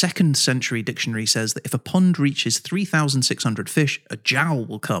 A 2nd century dictionary says that if a pond reaches 3,600 fish, a jiao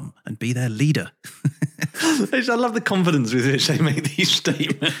will come and be their leader. I love the confidence with which they make these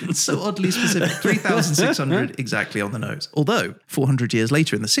statements. So oddly specific. 3,600 exactly on the nose. Although, 400 years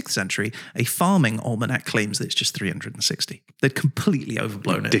later in the 6th century, a farming almanac claims that it's just 360. They'd completely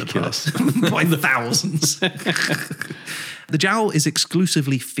overblown it in the past by thousands. The jiao is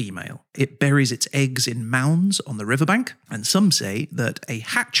exclusively female. It buries its eggs in mounds on the riverbank, and some say that a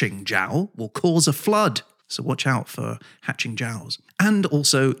hatching jiao will cause a flood. So watch out for hatching jiaos. And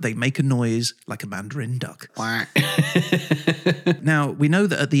also, they make a noise like a mandarin duck. Now, we know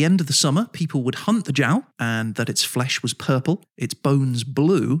that at the end of the summer, people would hunt the jiao, and that its flesh was purple, its bones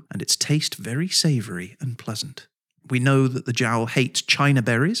blue, and its taste very savoury and pleasant. We know that the jiao hates china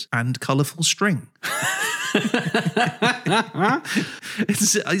berries and colourful string.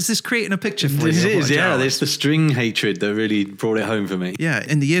 Is this creating a picture for you? This of what is, a yeah. Zhao It's the string hatred that really brought it home for me. Yeah,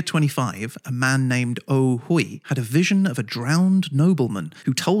 in the year 25, a man named O Hui had a vision of a drowned nobleman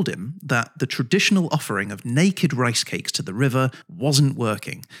who told him that the traditional offering of naked rice cakes to the river wasn't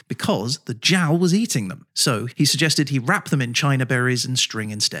working because the Zhao was eating them. So he suggested he wrap them in china berries and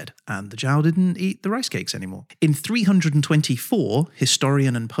string instead, and the Zhao didn't eat the rice cakes anymore. In 324,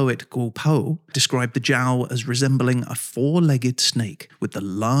 historian and poet Guo Po described the Zhao as resembling a four-legged snake, with the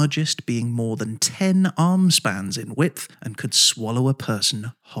largest being more than 10 arm spans in width and could swallow a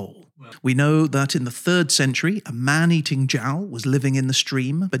person whole. We know that in the 3rd century, a man-eating Zhao was living in the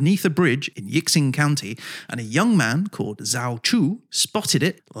stream beneath a bridge in Yixing County, and a young man called Zhao Chu spotted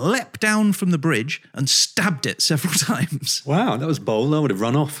it, leapt down from the bridge, and stabbed it several times. Wow, that was bold. I would have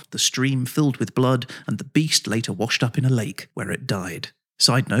run off. The stream filled with blood, and the beast later washed up in a lake, where it died.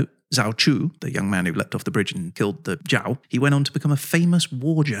 Side note, Zhao Chu, the young man who leapt off the bridge and killed the Zhao, he went on to become a famous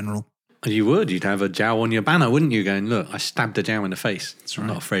war general. You would. You'd have a Zhao on your banner, wouldn't you? Going, look, I stabbed a Zhao in the face. I'm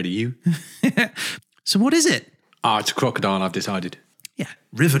not afraid of you. So what is it? It's a crocodile, I've decided. Yeah,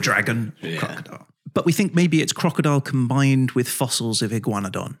 river dragon, crocodile. But we think maybe it's crocodile combined with fossils of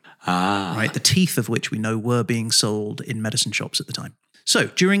iguanodon. Right, the teeth of which we know were being sold in medicine shops at the time. So,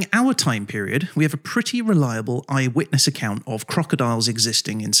 during our time period, we have a pretty reliable eyewitness account of crocodiles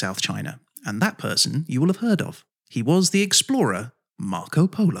existing in South China. And that person you will have heard of. He was the explorer Marco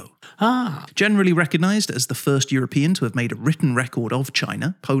Polo. Generally recognised as the first European to have made a written record of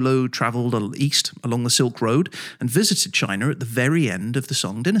China, Polo travelled east along the Silk Road and visited China at the very end of the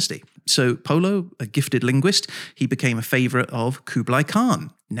Song dynasty. So Polo, a gifted linguist, he became a favourite of Kublai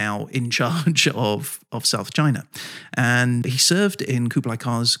Khan, now in charge of South China. And he served in Kublai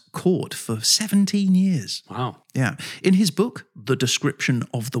Khan's court for 17 years. Wow. Yeah. In his book, The Description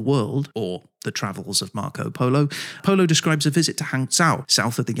of the World, or The Travels of Marco Polo, Polo describes a visit to Hangzhou,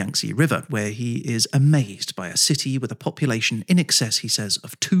 south of the Yangtze River, where he is amazed by a city with a population in excess, he says,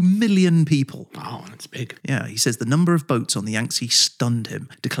 of 2 million people. Wow, that's big. Yeah, he says the number of boats on the Yangtze stunned him,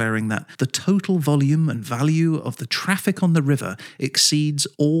 declaring that the total volume and value of the traffic on the river exceeds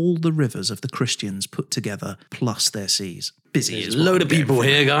all the rivers of the Christians put together, plus their seas. Busy There's a load of people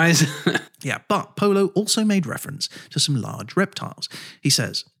here, guys. Yeah, but Polo also made reference to some large reptiles. He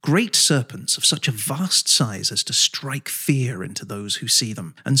says, great serpents of such a vast size as to strike fear into those who see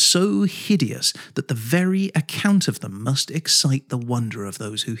them, and so hideous that the very account of them must excite the wonder of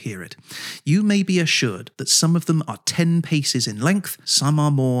those who hear it. You may be assured that some of them are 10 paces in length, some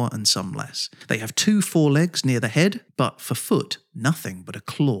are more and some less. They have 2 forelegs near the head, but for foot, nothing but a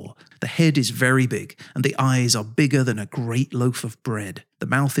claw. The head is very big, and the eyes are bigger than a great loaf of bread. The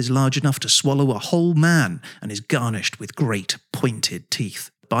mouth is large enough to swallow a whole man, and is garnished with great pointed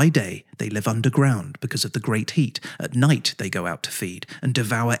teeth. By day, they live underground because of the great heat. At night, they go out to feed, and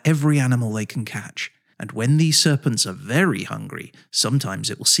devour every animal they can catch. And when these serpents are very hungry, sometimes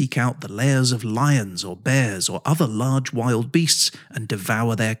it will seek out the lairs of lions or bears or other large wild beasts and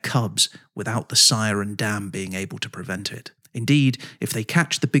devour their cubs without the sire and dam being able to prevent it. Indeed, if they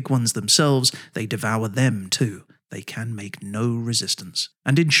catch the big ones themselves, they devour them too. They can make no resistance.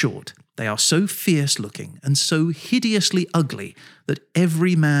 And in short, they are so fierce-looking and so hideously ugly that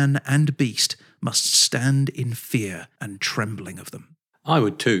every man and beast must stand in fear and trembling of them. I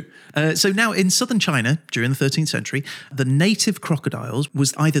would too. So now in southern China, during the 13th century, the native crocodiles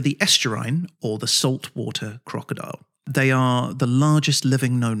was either the estuarine or the saltwater crocodile. They are the largest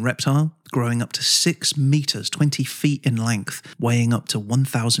living known reptile, growing up to 6 meters, 20 feet in length, weighing up to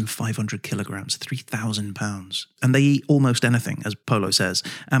 1,500 kilograms, 3,000 pounds. And they eat almost anything, as Polo says,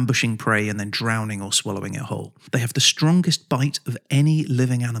 ambushing prey and then drowning or swallowing it whole. They have the strongest bite of any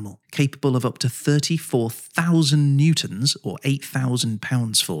living animal, capable of up to 34,000 newtons or 8,000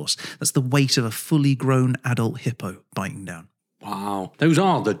 pounds force. That's the weight of a fully grown adult hippo biting down. Wow. Those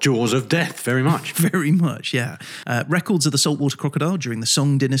are the jaws of death, very much. Very much, yeah. Records of the saltwater crocodile during the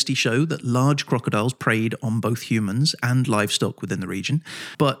Song dynasty show that large crocodiles preyed on both humans and livestock within the region.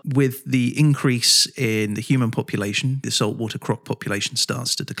 But with the increase in the human population, the saltwater croc population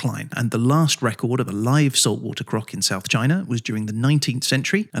starts to decline. And the last record of a live saltwater croc in South China was during the 19th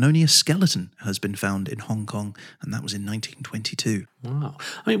century, and only a skeleton has been found in Hong Kong, and that was in 1922. Wow.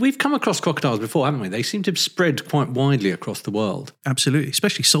 I mean, we've come across crocodiles before, haven't we? They seem to have spread quite widely across the world. Absolutely,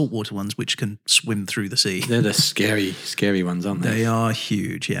 especially saltwater ones, which can swim through the sea. They're the scary ones, aren't they? They are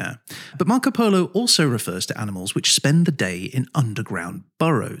huge, yeah. But Marco Polo also refers to animals which spend the day in underground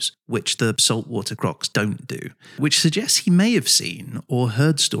burrows, which the saltwater crocs don't do, which suggests he may have seen or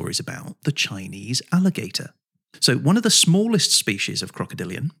heard stories about the Chinese alligator. So one of the smallest species of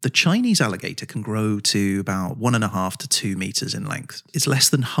crocodilian, the Chinese alligator, can grow to about 1.5 to 2 meters in length. It's less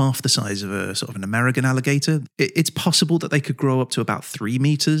than half the size of a sort of an American alligator. It's possible that they could grow up to about 3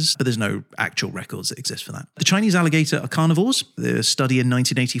 meters, but there's no actual records that exist for that. The Chinese alligator are carnivores. The study in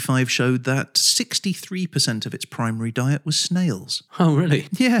 1985 showed that 63% of its primary diet was snails. Oh, really?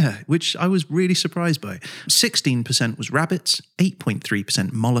 Yeah, which I was really surprised by. 16% was rabbits,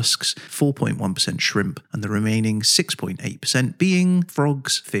 8.3% mollusks, 4.1% shrimp, and the remaining 6.8% being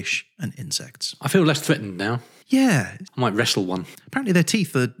frogs, fish, and insects. I feel less threatened now. Yeah. I might wrestle one. Apparently their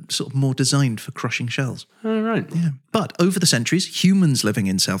teeth are sort of more designed for crushing shells. Oh, right. Yeah. But over the centuries, humans living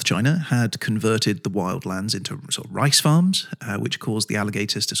in South China had converted the wildlands into sort of rice farms, which caused the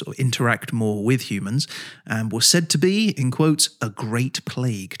alligators to sort of interact more with humans, and were said to be, in quotes, a great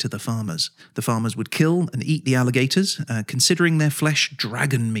plague to the farmers. The farmers would kill and eat the alligators, considering their flesh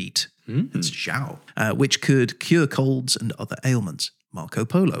dragon meat. It's xiao, which could cure colds and other ailments. Marco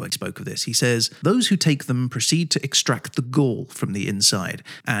Polo spoke of this. He says, those who take them proceed to extract the gall from the inside,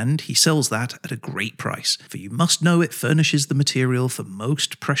 and he sells that at a great price, for you must know it furnishes the material for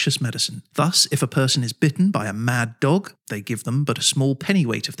most precious medicine. Thus, if a person is bitten by a mad dog, they give them but a small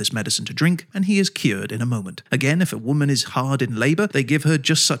pennyweight of this medicine to drink, and he is cured in a moment. Again, if a woman is hard in labour, they give her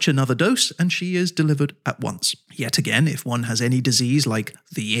just such another dose, and she is delivered at once. Yet again, if one has any disease like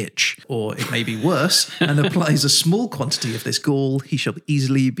the itch, or it may be worse, and applies a small quantity of this gall, he shall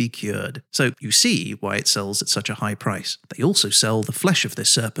easily be cured. So you see why it sells at such a high price. They also sell the flesh of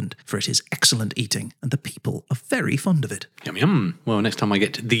this serpent, for it is excellent eating, and the people are very fond of it. Yum, yum. Well, next time I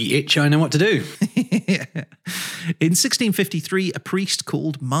get the itch, I know what to do. In 1653, a priest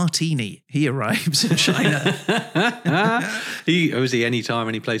called Martini, he arrives in China. Was he any time,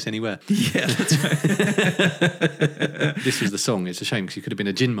 any place, anywhere? Yeah, that's right. This was the song. It's a shame because you could have been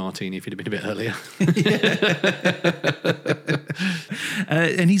a gin martini if you'd have been a bit earlier.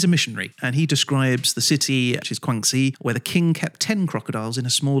 And he's a missionary, and he describes the city, which is Guangxi, where the king kept 10 crocodiles in a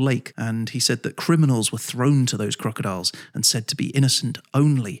small lake, and he said that criminals were thrown to those crocodiles and said to be innocent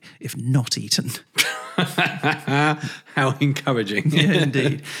only if not eaten. How encouraging. Yeah,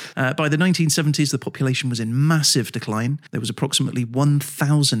 indeed. By the 1970s, the population was in massive decline. There was approximately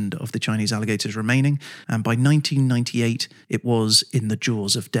 1,000 of the Chinese alligators remaining, and by 1998, it was in the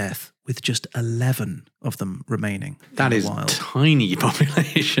jaws of death, with just 11 of them remaining. That is wild. Tiny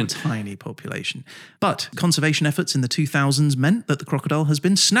population. Tiny population. But conservation efforts in the 2000s meant that the crocodile has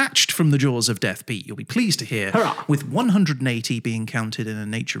been snatched from the jaws of death, Pete. You'll be pleased to hear. Hurrah. With 180 being counted in a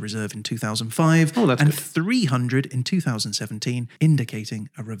nature reserve in 2005 Oh, that's and good. 300 in 2017, indicating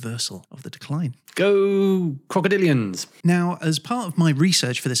a reversal of the decline. Go crocodilians. Now, as part of my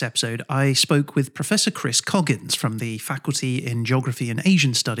research for this episode, I spoke with Professor Chris Coggins from the Faculty in Geography and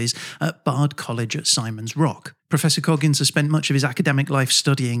Asian Studies at Bard College at Simon's Rock. Professor Coggins has spent much of his academic life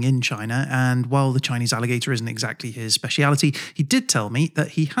studying in China, and while the Chinese alligator isn't exactly his speciality, he did tell me that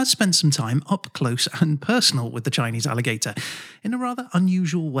he has spent some time up close and personal with the Chinese alligator in a rather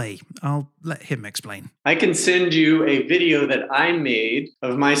unusual way. I'll let him explain. I can send you a video that I made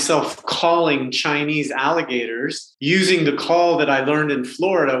of myself calling Chinese alligators using the call that I learned in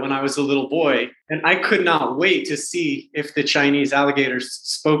Florida when I was a little boy. And I could not wait to see if the Chinese alligators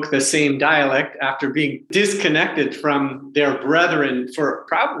spoke the same dialect after being disconnected from their brethren for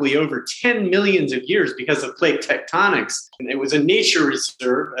probably over 10 millions of years because of plate tectonics. And it was a nature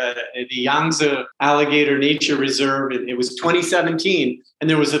reserve, the Yangtze Alligator Nature Reserve. It was 2017. And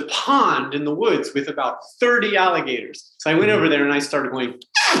there was a pond in the woods with about 30 alligators. So I went over there and I started going,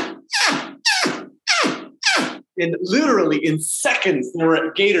 and literally in seconds, there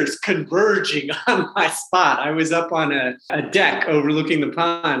were gators converging on my spot. I was up on a deck overlooking the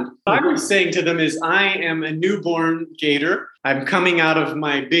pond. What I was saying to them is, I am a newborn gator. I'm coming out of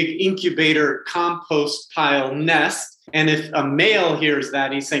my big incubator compost pile nest. And if a male hears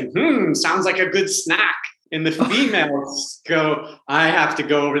that, he's saying, sounds like a good snack. And the females go, I have to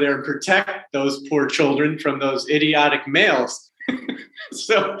go over there and protect those poor children from those idiotic males.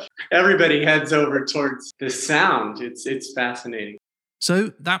 So everybody heads over towards the sound. It's fascinating.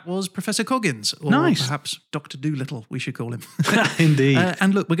 So that was Professor Coggins, or Nice. perhaps Dr. Doolittle, we should call him. Indeed.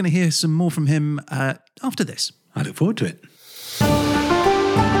 And look, we're going to hear some more from him after this. I look forward to it.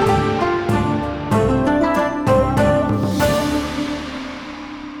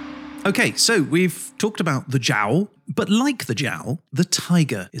 Okay, so we've talked about the jowl, but like the jowl, the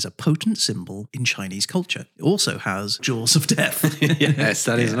tiger is a potent symbol in Chinese culture. It also has jaws of death. Yes,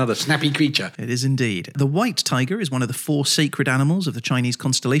 that is another snappy creature. It is indeed. The white tiger is one of the 4 sacred animals of the Chinese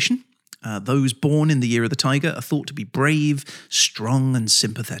constellation. Those born in the year of the tiger are thought to be brave, strong, and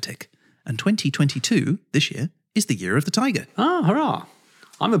sympathetic. And 2022, this year, is the year of the tiger. Ah, hurrah.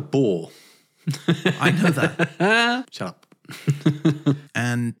 I'm a boar. I know that. Shut up.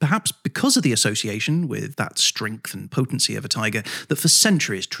 And perhaps because of the association with that strength and potency of a tiger, that for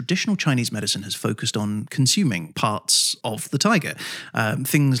centuries traditional Chinese medicine has focused on consuming parts of the tiger.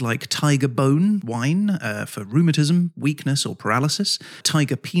 Things like tiger bone wine for rheumatism, weakness, or paralysis,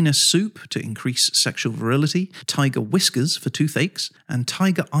 tiger penis soup to increase sexual virility, tiger whiskers for toothaches, and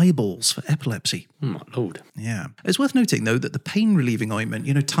tiger eyeballs for epilepsy. Oh, my lord. Yeah. It's worth noting, though, that the pain-relieving ointment,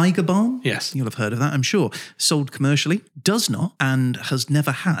 Tiger Balm? Yes. You'll have heard of that, I'm sure. Sold commercially, does not, and has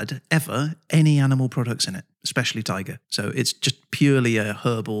never had, ever, any animal products in it, especially tiger. So it's just purely a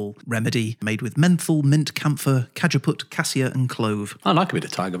herbal remedy made with menthol, mint, camphor, cajeput, cassia, and clove. I like a bit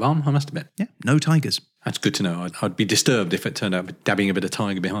of tiger balm, I must admit. Yeah, no tigers. That's good to know. I'd be disturbed if it turned out dabbing a bit of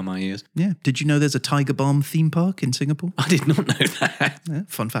tiger behind my ears. Yeah. Did you know there's a Tiger Balm theme park in Singapore? I did not know that. Yeah,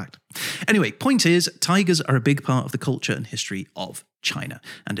 fun fact. Anyway, point is, tigers are a big part of the culture and history of China.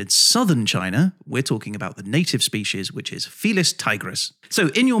 And in southern China, we're talking about the native species, which is Felis tigris. So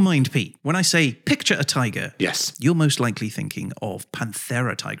in your mind, Pete, when I say picture a tiger, Yes. you're most likely thinking of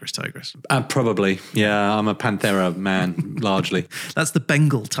Panthera tigris. Probably. Yeah, I'm a Panthera man, largely. That's the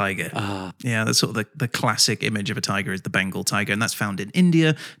Bengal tiger. Yeah, that's sort of the classic image of a tiger is the Bengal tiger, and that's found in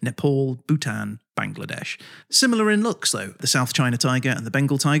India, Nepal, Bhutan, Bangladesh. Similar in looks, though, the South China tiger and the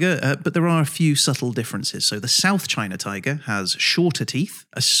Bengal tiger, but there are a few subtle differences. So the South China tiger has shorter teeth,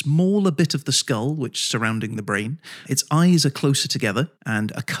 a smaller bit of the skull, which is surrounding the brain. Its eyes are closer together,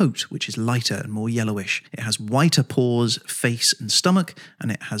 and a coat, which is lighter and more yellowish. It has whiter paws, face, and stomach,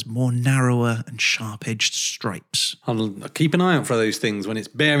 and it has more narrower and sharp-edged stripes. I'll keep an eye out for those things when it's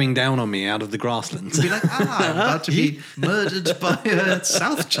bearing down on me out of the grasslands. Be like, I'm about to be murdered by a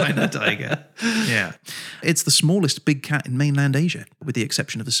South China tiger. Yeah. It's the smallest big cat in mainland Asia, with the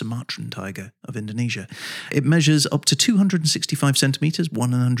exception of the Sumatran tiger of Indonesia. It measures up to 265 centimetres,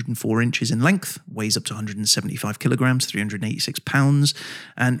 104 inches in length, weighs up to 175 kilograms, 386 pounds,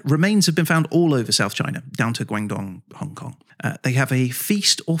 and remains have been found all over South China, down to Guangdong, Hong Kong. They have a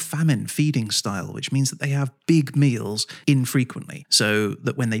feast or famine feeding style, which means that they have big meals infrequently, so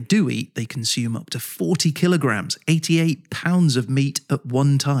that when they do eat, they consume up to 40 kilograms, 88 pounds of meat at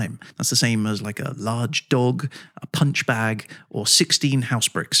one time. That's the same as like a large dog, a punch bag, or 16 house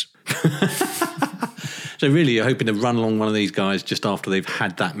bricks. So really, you're hoping to run along one of these guys just after they've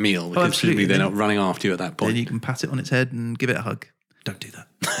had that meal, because absolutely. they're not running after you at that point. Then you can pat it on its head and give it a hug. Don't do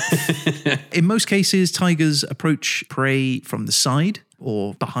that. In most cases, tigers approach prey from the side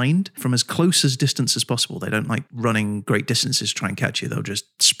or behind from as close as distance as possible. They don't like running great distances to try and catch you. They'll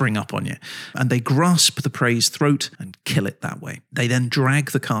just spring up on you. And they grasp the prey's throat and kill it that way. They then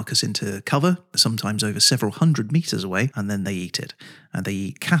drag the carcass into cover, sometimes over several hundred meters away, and then they eat it. And they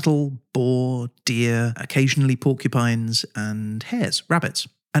eat cattle, boar, deer, occasionally porcupines, and hares, rabbits.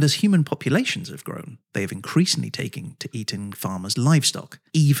 And as human populations have grown, they have increasingly taken to eating farmers' livestock,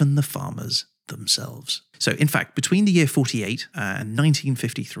 even the farmers themselves. So, in fact, between the year 48 and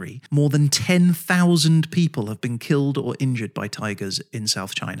 1953, more than 10,000 people have been killed or injured by tigers in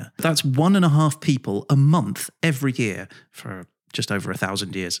South China. That's 1.5 people a month every year for just over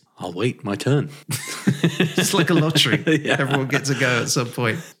 1,000 years. I'll wait my turn. It's like a lottery. Yeah. Everyone gets a go at some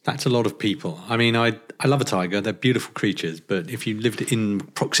point. That's a lot of people. I mean, I love a tiger. They're beautiful creatures. But if you lived in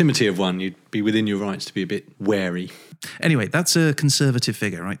proximity of one, you'd be within your rights to be a bit wary. Anyway, that's a conservative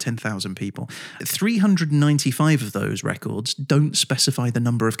figure, right? 10,000 people. 395 of those records don't specify the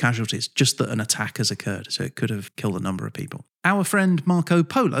number of casualties, just that an attack has occurred. So it could have killed a number of people. Our friend Marco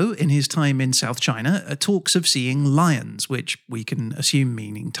Polo, in his time in South China, talks of seeing lions, which we can assume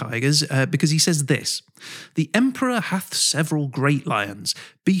meaning tigers, because he says this: "The emperor hath several great lions,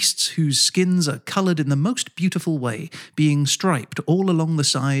 beasts whose skins are coloured in the most beautiful way, being striped all along the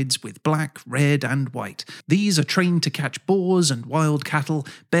sides with black, red, and white. These are trained to catch boars and wild cattle,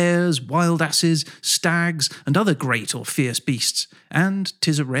 bears, wild asses, stags, and other great or fierce beasts. And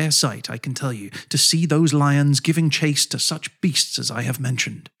 'tis a rare sight, I can tell you, to see those lions giving chase to such beasts as I have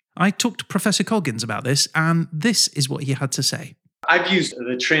mentioned." I talked to Professor Coggins about this, and this is what he had to say. I've used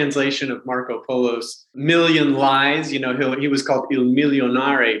the translation of Marco Polo's Million Lies. You know, he was called Il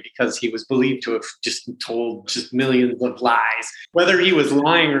Milionare because he was believed to have just told just millions of lies. Whether he was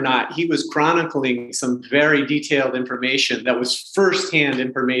lying or not, he was chronicling some very detailed information that was firsthand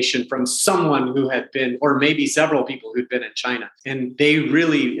information from someone who had been, or maybe several people who'd been in China. And they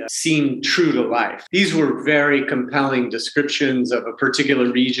really seemed true to life. These were very compelling descriptions of a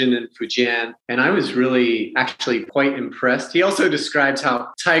particular region in Fujian. And I was really actually quite impressed. He also describes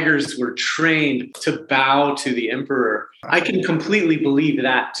how tigers were trained to bow to the emperor. I can completely believe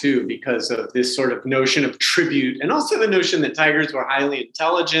that too, because of this sort of notion of tribute, and also the notion that tigers were highly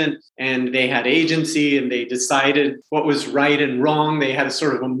intelligent and they had agency and they decided what was right and wrong. They had a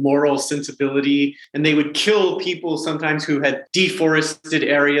sort of a moral sensibility, and they would kill people sometimes who had deforested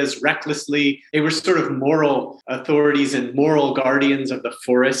areas recklessly. They were sort of moral authorities and moral guardians of the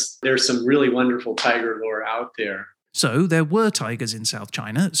forest. There's some really wonderful tiger lore out there. So there were tigers in South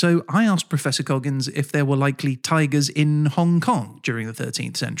China. So I asked Professor Coggins if there were likely tigers in Hong Kong during the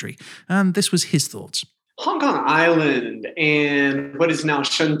 13th century. And this was his thoughts. Hong Kong Island and what is now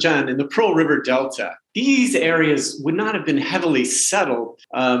Shenzhen in the Pearl River Delta, these areas would not have been heavily settled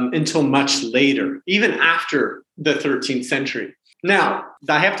until much later, even after the 13th century. Now,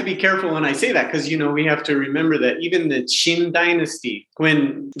 I have to be careful when I say that because, we have to remember that even the Qin dynasty,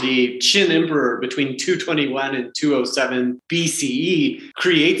 when the Qin emperor between 221 and 207 BCE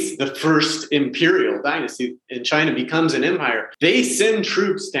creates the first imperial dynasty in China, becomes an empire, they send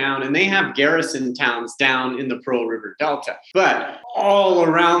troops down and they have garrison towns down in the Pearl River Delta. But all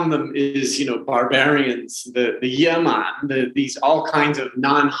around them is, barbarians, the Yaman, these all kinds of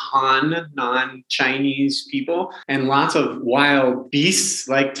non-Han, non-Chinese people, and lots of wild beasts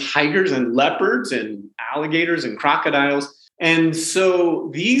like tigers and leopards and alligators and crocodiles. And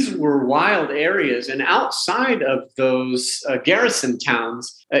so these were wild areas. And outside of those garrison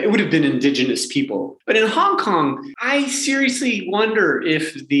towns, it would have been indigenous people. But in Hong Kong, I seriously wonder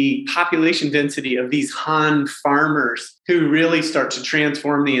if the population density of these Han farmers who really start to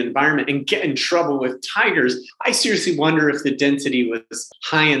transform the environment and get in trouble with tigers, I seriously wonder if the density was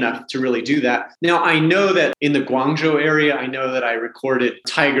high enough to really do that. Now, I know that in the Guangzhou area, I know that I recorded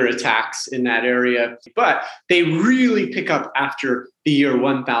tiger attacks in that area, but they really pick up after the year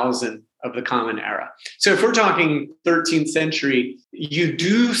 1000 of the Common Era. So if we're talking 13th century, you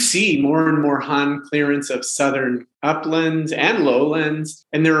do see more and more Han clearance of southern uplands and lowlands.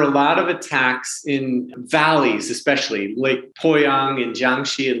 And there are a lot of attacks in valleys, especially Lake Poyang in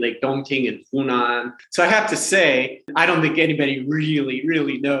Jiangxi and Lake Dongting in Hunan. So I have to say, I don't think anybody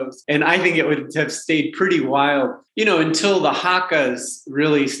really knows. And I think it would have stayed pretty wild, until the Hakkas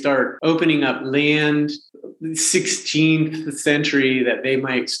really start opening up land, 16th century, that they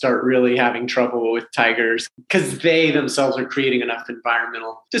might start really having trouble with tigers because they themselves are creating enough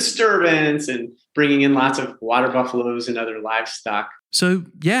environmental disturbance and bringing in lots of water buffaloes and other livestock. So,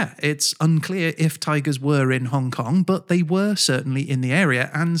 yeah, it's unclear if tigers were in Hong Kong, but they were certainly in the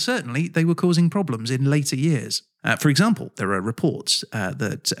area, and certainly they were causing problems in later years. For example, there are reports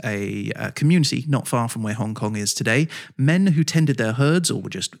that a community not far from where Hong Kong is today, men who tended their herds or were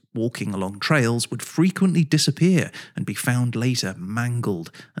just walking along trails would frequently disappear and be found later mangled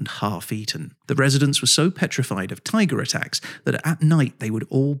and half-eaten. The residents were so petrified of tiger attacks that at night they would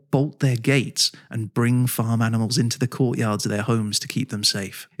all bolt their gates and bring farm animals into the courtyards of their homes to keep them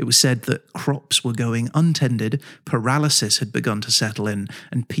safe. It was said that crops were going untended, paralysis had begun to settle in,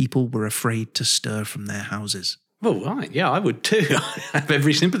 and people were afraid to stir from their houses. Oh, right. Yeah, I would too. I have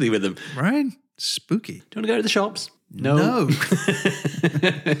every sympathy with them. Right? Spooky. Do you want to go to the shops? No.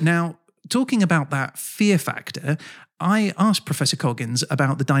 Now, talking about that fear factor, I asked Professor Coggins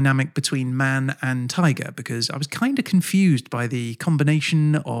about the dynamic between man and tiger because I was kind of confused by the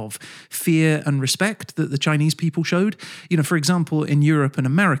combination of fear and respect that the Chinese people showed. For example, in Europe and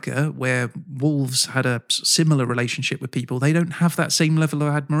America, where wolves had a similar relationship with people, they don't have that same level of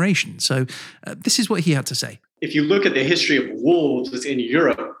admiration. So this is what he had to say. If you look at the history of wolves in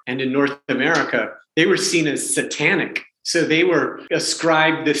Europe and in North America, they were seen as satanic. So they were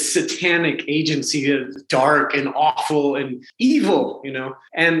ascribed this satanic agency of dark and awful and evil,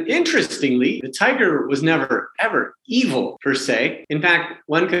 And interestingly, the tiger was never, ever evil per se. In fact,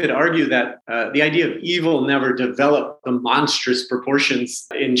 one could argue that the idea of evil never developed the monstrous proportions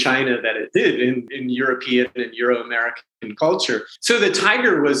in China that it did in European and Euro-American culture. So the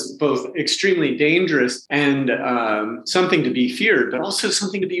tiger was both extremely dangerous and something to be feared, but also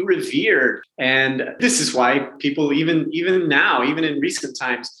something to be revered. And this is why people even now, even in recent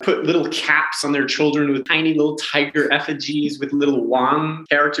times, put little caps on their children with tiny little tiger effigies with little Wang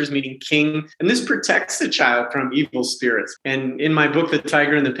characters meaning king. And this protects the child from evil spirits. And in my book, The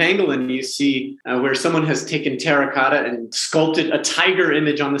Tiger and the Pangolin, you see where someone has taken terracotta and sculpted a tiger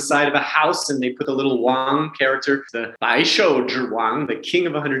image on the side of a house, and they put a little Wang character, the Bai Shou Zhi Wang, the king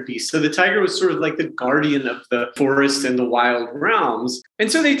of 100 beasts. So the tiger was sort of like the guardian of the forest and the wild realms.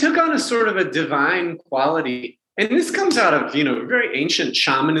 And so they took on a sort of a divine quality. And this comes out of, very ancient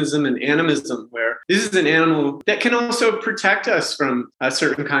shamanism and animism, where this is an animal that can also protect us from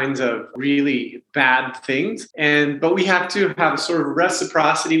certain kinds of really bad things. But we have to have a sort of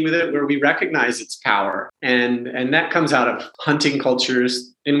reciprocity with it where we recognize its power. And that comes out of hunting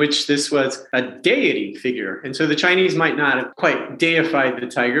cultures in which this was a deity figure. And so the Chinese might not have quite deified the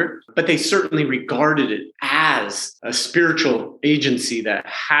tiger, but they certainly regarded it as a spiritual agency that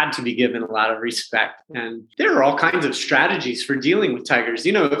had to be given a lot of respect. And there are all kinds of strategies for dealing with tigers.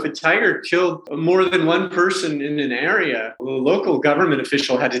 If a tiger killed more than one person in an area, the local government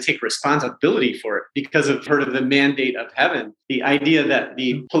official had to take responsibility for it because of the mandate of heaven. The idea that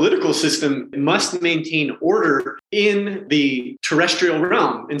the political system must maintain order in the terrestrial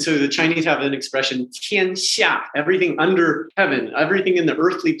realm. And so the Chinese have an expression, 天下, everything under heaven, everything in the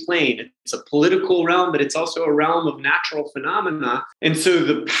earthly plane. It's a political realm, but it's also a realm of natural phenomena. And so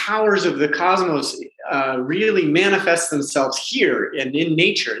the powers of the cosmos really manifest themselves here and in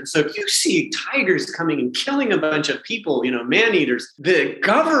nature. And so if you see tigers coming and killing a bunch of people, man-eaters, the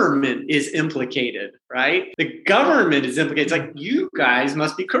government is implicated, right? The government is implicated. It's like, you guys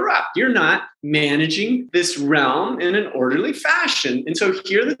must be corrupt. You're not managing this realm in an orderly fashion. And so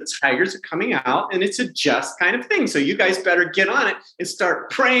here the tigers are coming out, and it's a just kind of thing. So you guys better get on it and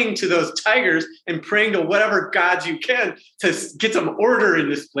start praying to those tigers and praying to whatever gods you can to get some order in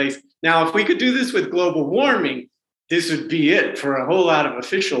this place. Now, if we could do this with global warming, this would be it for a whole lot of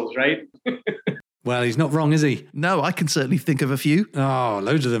officials, right? Well, he's not wrong, is he? No, I can certainly think of a few. Oh,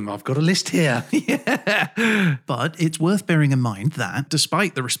 loads of them. I've got a list here. Yeah. But it's worth bearing in mind that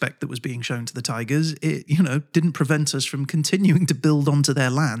despite the respect that was being shown to the tigers, it, didn't prevent us from continuing to build onto their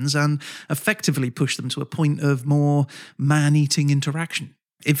lands and effectively push them to a point of more man-eating interaction.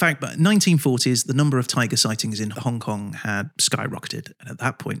 In fact, by 1940s, the number of tiger sightings in Hong Kong had skyrocketed. And at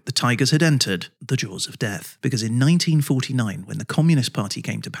that point, the tigers had entered the jaws of death. Because in 1949, when the Communist Party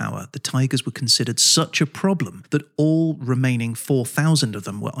came to power, the tigers were considered such a problem that all remaining 4,000 of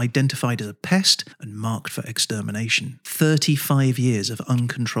them were identified as a pest and marked for extermination. 35 years of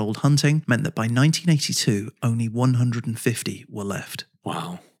uncontrolled hunting meant that by 1982, only 150 were left.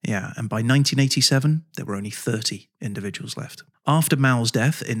 Wow. Yeah, and by 1987, there were only 30 individuals left. After Mao's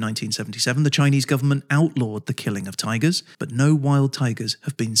death in 1977, the Chinese government outlawed the killing of tigers, but no wild tigers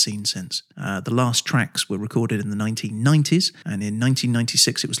have been seen since. The last tracks were recorded in the 1990s, and in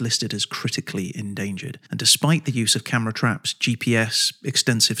 1996 it was listed as critically endangered. And despite the use of camera traps, GPS,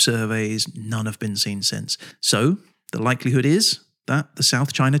 extensive surveys, none have been seen since. So, the likelihood is that the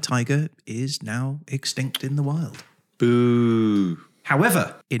South China tiger is now extinct in the wild. Boo.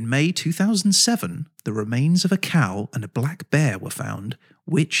 However, in May 2007, the remains of a cow and a black bear were found,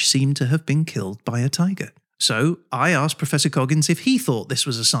 which seemed to have been killed by a tiger. So I asked Professor Coggins if he thought this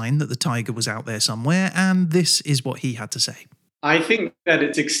was a sign that the tiger was out there somewhere, and this is what he had to say. I think that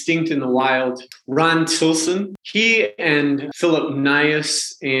it's extinct in the wild. Ron Tilson, he and Philip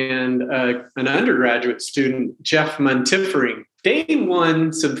Nias and an undergraduate student, Jeff Montifering, they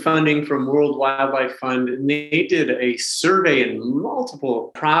won some funding from World Wildlife Fund, and they did a survey in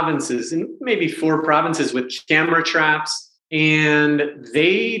multiple provinces, in maybe 4 provinces, with camera traps, and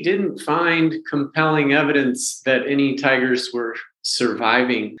they didn't find compelling evidence that any tigers were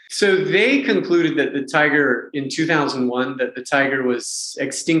surviving. So they concluded that the tiger in 2001, that the tiger was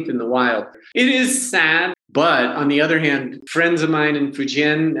extinct in the wild. It is sad. But on the other hand, friends of mine in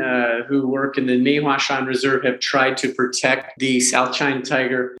Fujian who work in the Meihuashan Reserve have tried to protect the South China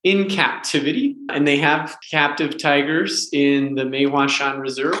tiger in captivity. And they have captive tigers in the Meihuashan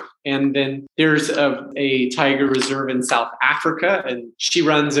Reserve. And then there's a tiger reserve in South Africa, and she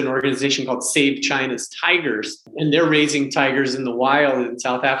runs an organization called Save China's Tigers. And they're raising tigers in the wild in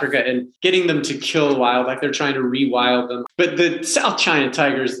South Africa and getting them to kill wildlife. They're trying to rewild them. But the South China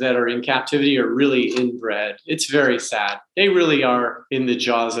tigers that are in captivity are really inbred. It's very sad. They really are in the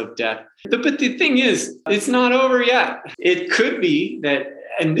jaws of death. But the thing is, it's not over yet. It could be that,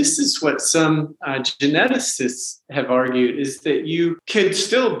 and this is what some geneticists have argued, is that you could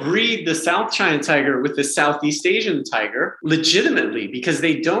still breed the South China tiger with the Southeast Asian tiger legitimately, because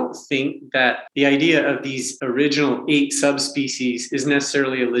they don't think that the idea of these original 8 subspecies is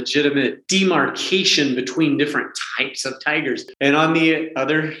necessarily a legitimate demarcation between different types of tigers. And on the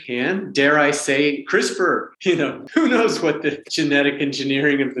other hand, dare I say, CRISPR, who knows what the genetic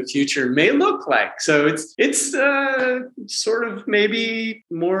engineering of the future may look like. So it's sort of maybe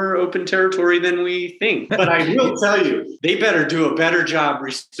more open territory than we think. But I will tell you, they better do a better job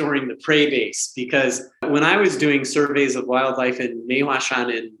restoring the prey base, because when I was doing surveys of wildlife in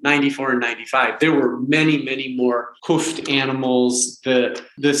Meihuashan in 94 and 95, there were many, many more hoofed animals,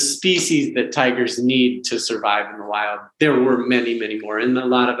 the species that tigers need to survive in the wild. There were many, many more, and a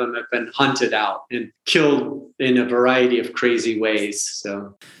lot of them have been hunted out and killed in a variety of crazy ways.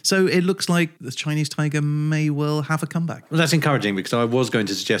 So it looks like the Chinese tiger may well have a comeback. Well, that's encouraging, because I was going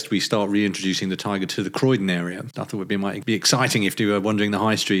to suggest we start reintroducing the tiger to the Croydon area. I thought it might be exciting if you were wandering the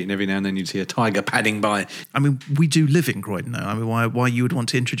high street and every now and then you'd see a tiger padding by. I mean, we do live in Croydon now. I mean, why you would want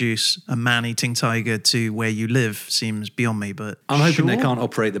to introduce a man-eating tiger to where you live seems beyond me, but I'm hoping they can't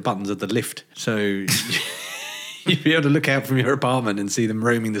operate the buttons of the lift, so you'd be able to look out from your apartment and see them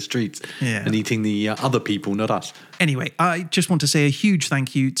roaming the streets and eating the other people, not us. Anyway, I just want to say a huge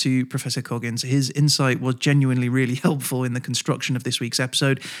thank you to Professor Coggins. His insight was genuinely really helpful in the construction of this week's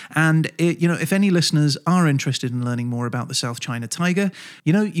episode. And, if any listeners are interested in learning more about the South China tiger,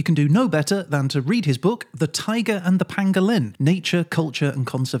 you can do no better than to read his book, The Tiger and the Pangolin, Nature, Culture and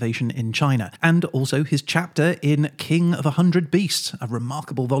Conservation in China, and also his chapter in King of 100 Beasts, a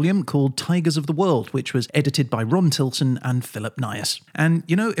remarkable volume called Tigers of the World, which was edited by Ron Tilson and Philip Nias. And,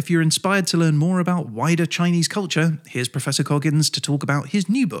 if you're inspired to learn more about wider Chinese culture, here's Professor Coggins to talk about his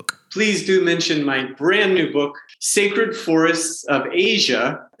new book. Please do mention my brand new book, Sacred Forests of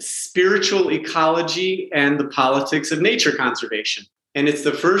Asia, Spiritual Ecology and the Politics of Nature Conservation. And it's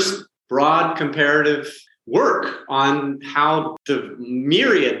the first broad comparative work on how the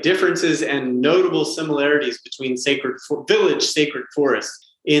myriad differences and notable similarities between sacred forests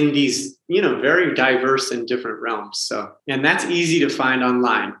in these, very diverse and different realms. And that's easy to find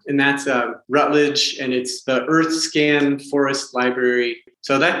online. And that's Routledge, and it's the EarthScan Forest Library.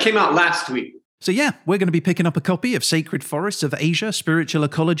 So that came out last week. So we're going to be picking up a copy of Sacred Forests of Asia, Spiritual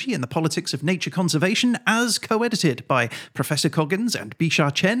Ecology and the Politics of Nature Conservation, as co-edited by Professor Coggins and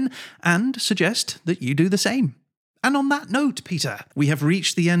Bisha Chen, and suggest that you do the same. And on that note, Peter, we have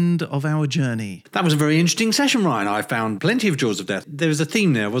reached the end of our journey. That was a very interesting session, Ryan. I found plenty of jaws of death. There was a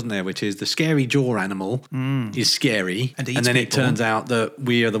theme there, wasn't there, which is the scary jaw animal is scary. And then it turns out that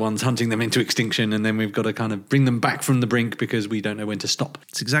we are the ones hunting them into extinction, and then we've got to kind of bring them back from the brink because we don't know when to stop.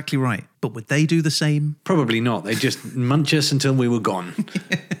 That's exactly right. But would they do the same? Probably not. They just munch us until we were gone.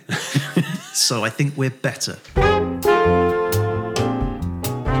 So I think we're better.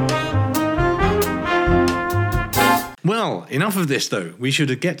 Well, enough of this, though. We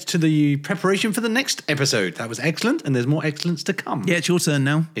should get to the preparation for the next episode. That was excellent, and there's more excellence to come. Yeah, it's your turn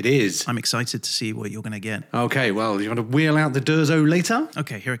now. It is. I'm excited to see what you're going to get. Okay, well, you want to wheel out the Durzo later?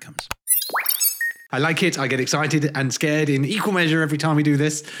 Okay, here it comes. I like it. I get excited and scared in equal measure every time we do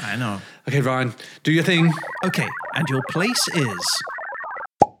this. I know. Okay, Ryan, do your thing. Okay, and your place is...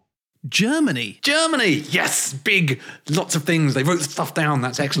 Germany. Germany! Yes! Big. Lots of things. They wrote stuff down.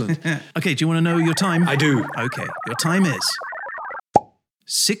 That's excellent. Okay, do you want to know your time? I do. Okay, your time is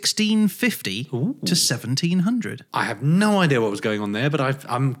 1650 to 1700. I have no idea what was going on there, but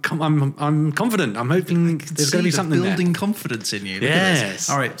I'm confident. I'm hoping there's going to be something building there. Confidence in you. Look Yes. at this.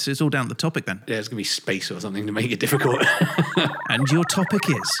 All right, so it's all down to the topic then. Yeah, it's going to be space or something to make it difficult. And your topic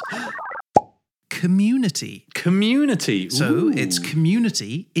is... community. Community. So it's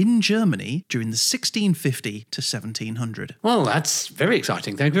community in Germany during the 1650 to 1700. Well, that's very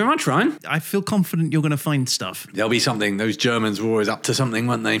exciting. Thank you very much, Ryan. I feel confident you're going to find stuff. There'll be something. Those Germans were always up to something,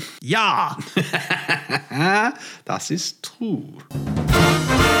 weren't they? Ja! Das ist true.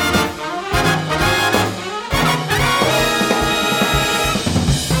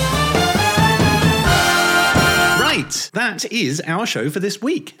 That is our show for this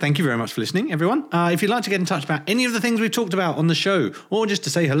week. Thank you very much for listening, everyone. If you'd like to get in touch about any of the things we've talked about on the show, or just to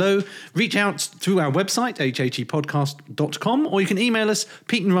say hello, reach out through our website, hhepodcast.com, or you can email us,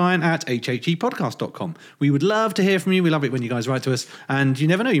 Pete and Ryan at hhepodcast.com. We would love to hear from you. We love it when you guys write to us, and you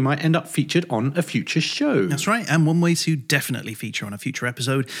never know, you might end up featured on a future show. That's right, and one way to definitely feature on a future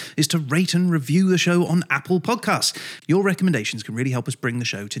episode is to rate and review the show on Apple Podcasts. Your recommendations can really help us bring the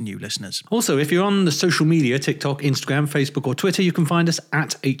show to new listeners. Also, if you're on the social media, TikTok, Instagram, Facebook or Twitter, you can find us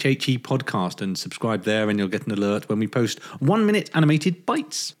at HHE Podcast and subscribe there and you'll get an alert when we post 1-minute animated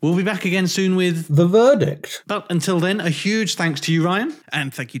bites. We'll be back again soon with The Verdict. But until then, a huge thanks to you, Ryan.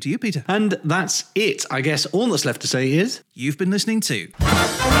 And thank you to you, Peter. And that's it. I guess all that's left to say is... You've been listening to...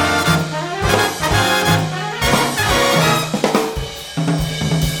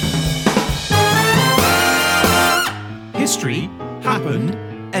 History happened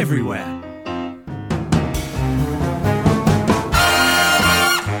everywhere.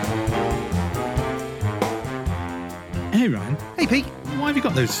 Hey, Ryan. Hey, Pete. why have you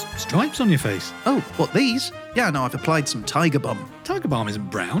got those stripes on your face? Oh, what, these? Yeah, no, I've applied some Tiger Balm. Tiger Balm isn't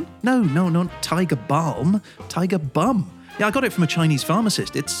brown. No, not Tiger Balm. Tiger Bum. Yeah, I got it from a Chinese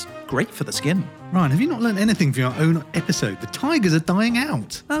pharmacist. It's great for the skin. Ryan, have you not learned anything from your own episode? The tigers are dying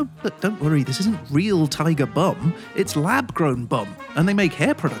out. Oh, but don't worry, this isn't real Tiger Bum. It's lab-grown bum. And they make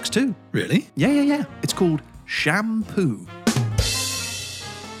hair products too. Really? Yeah. It's called shampoo.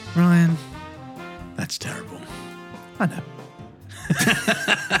 Ryan, that's terrible. I know.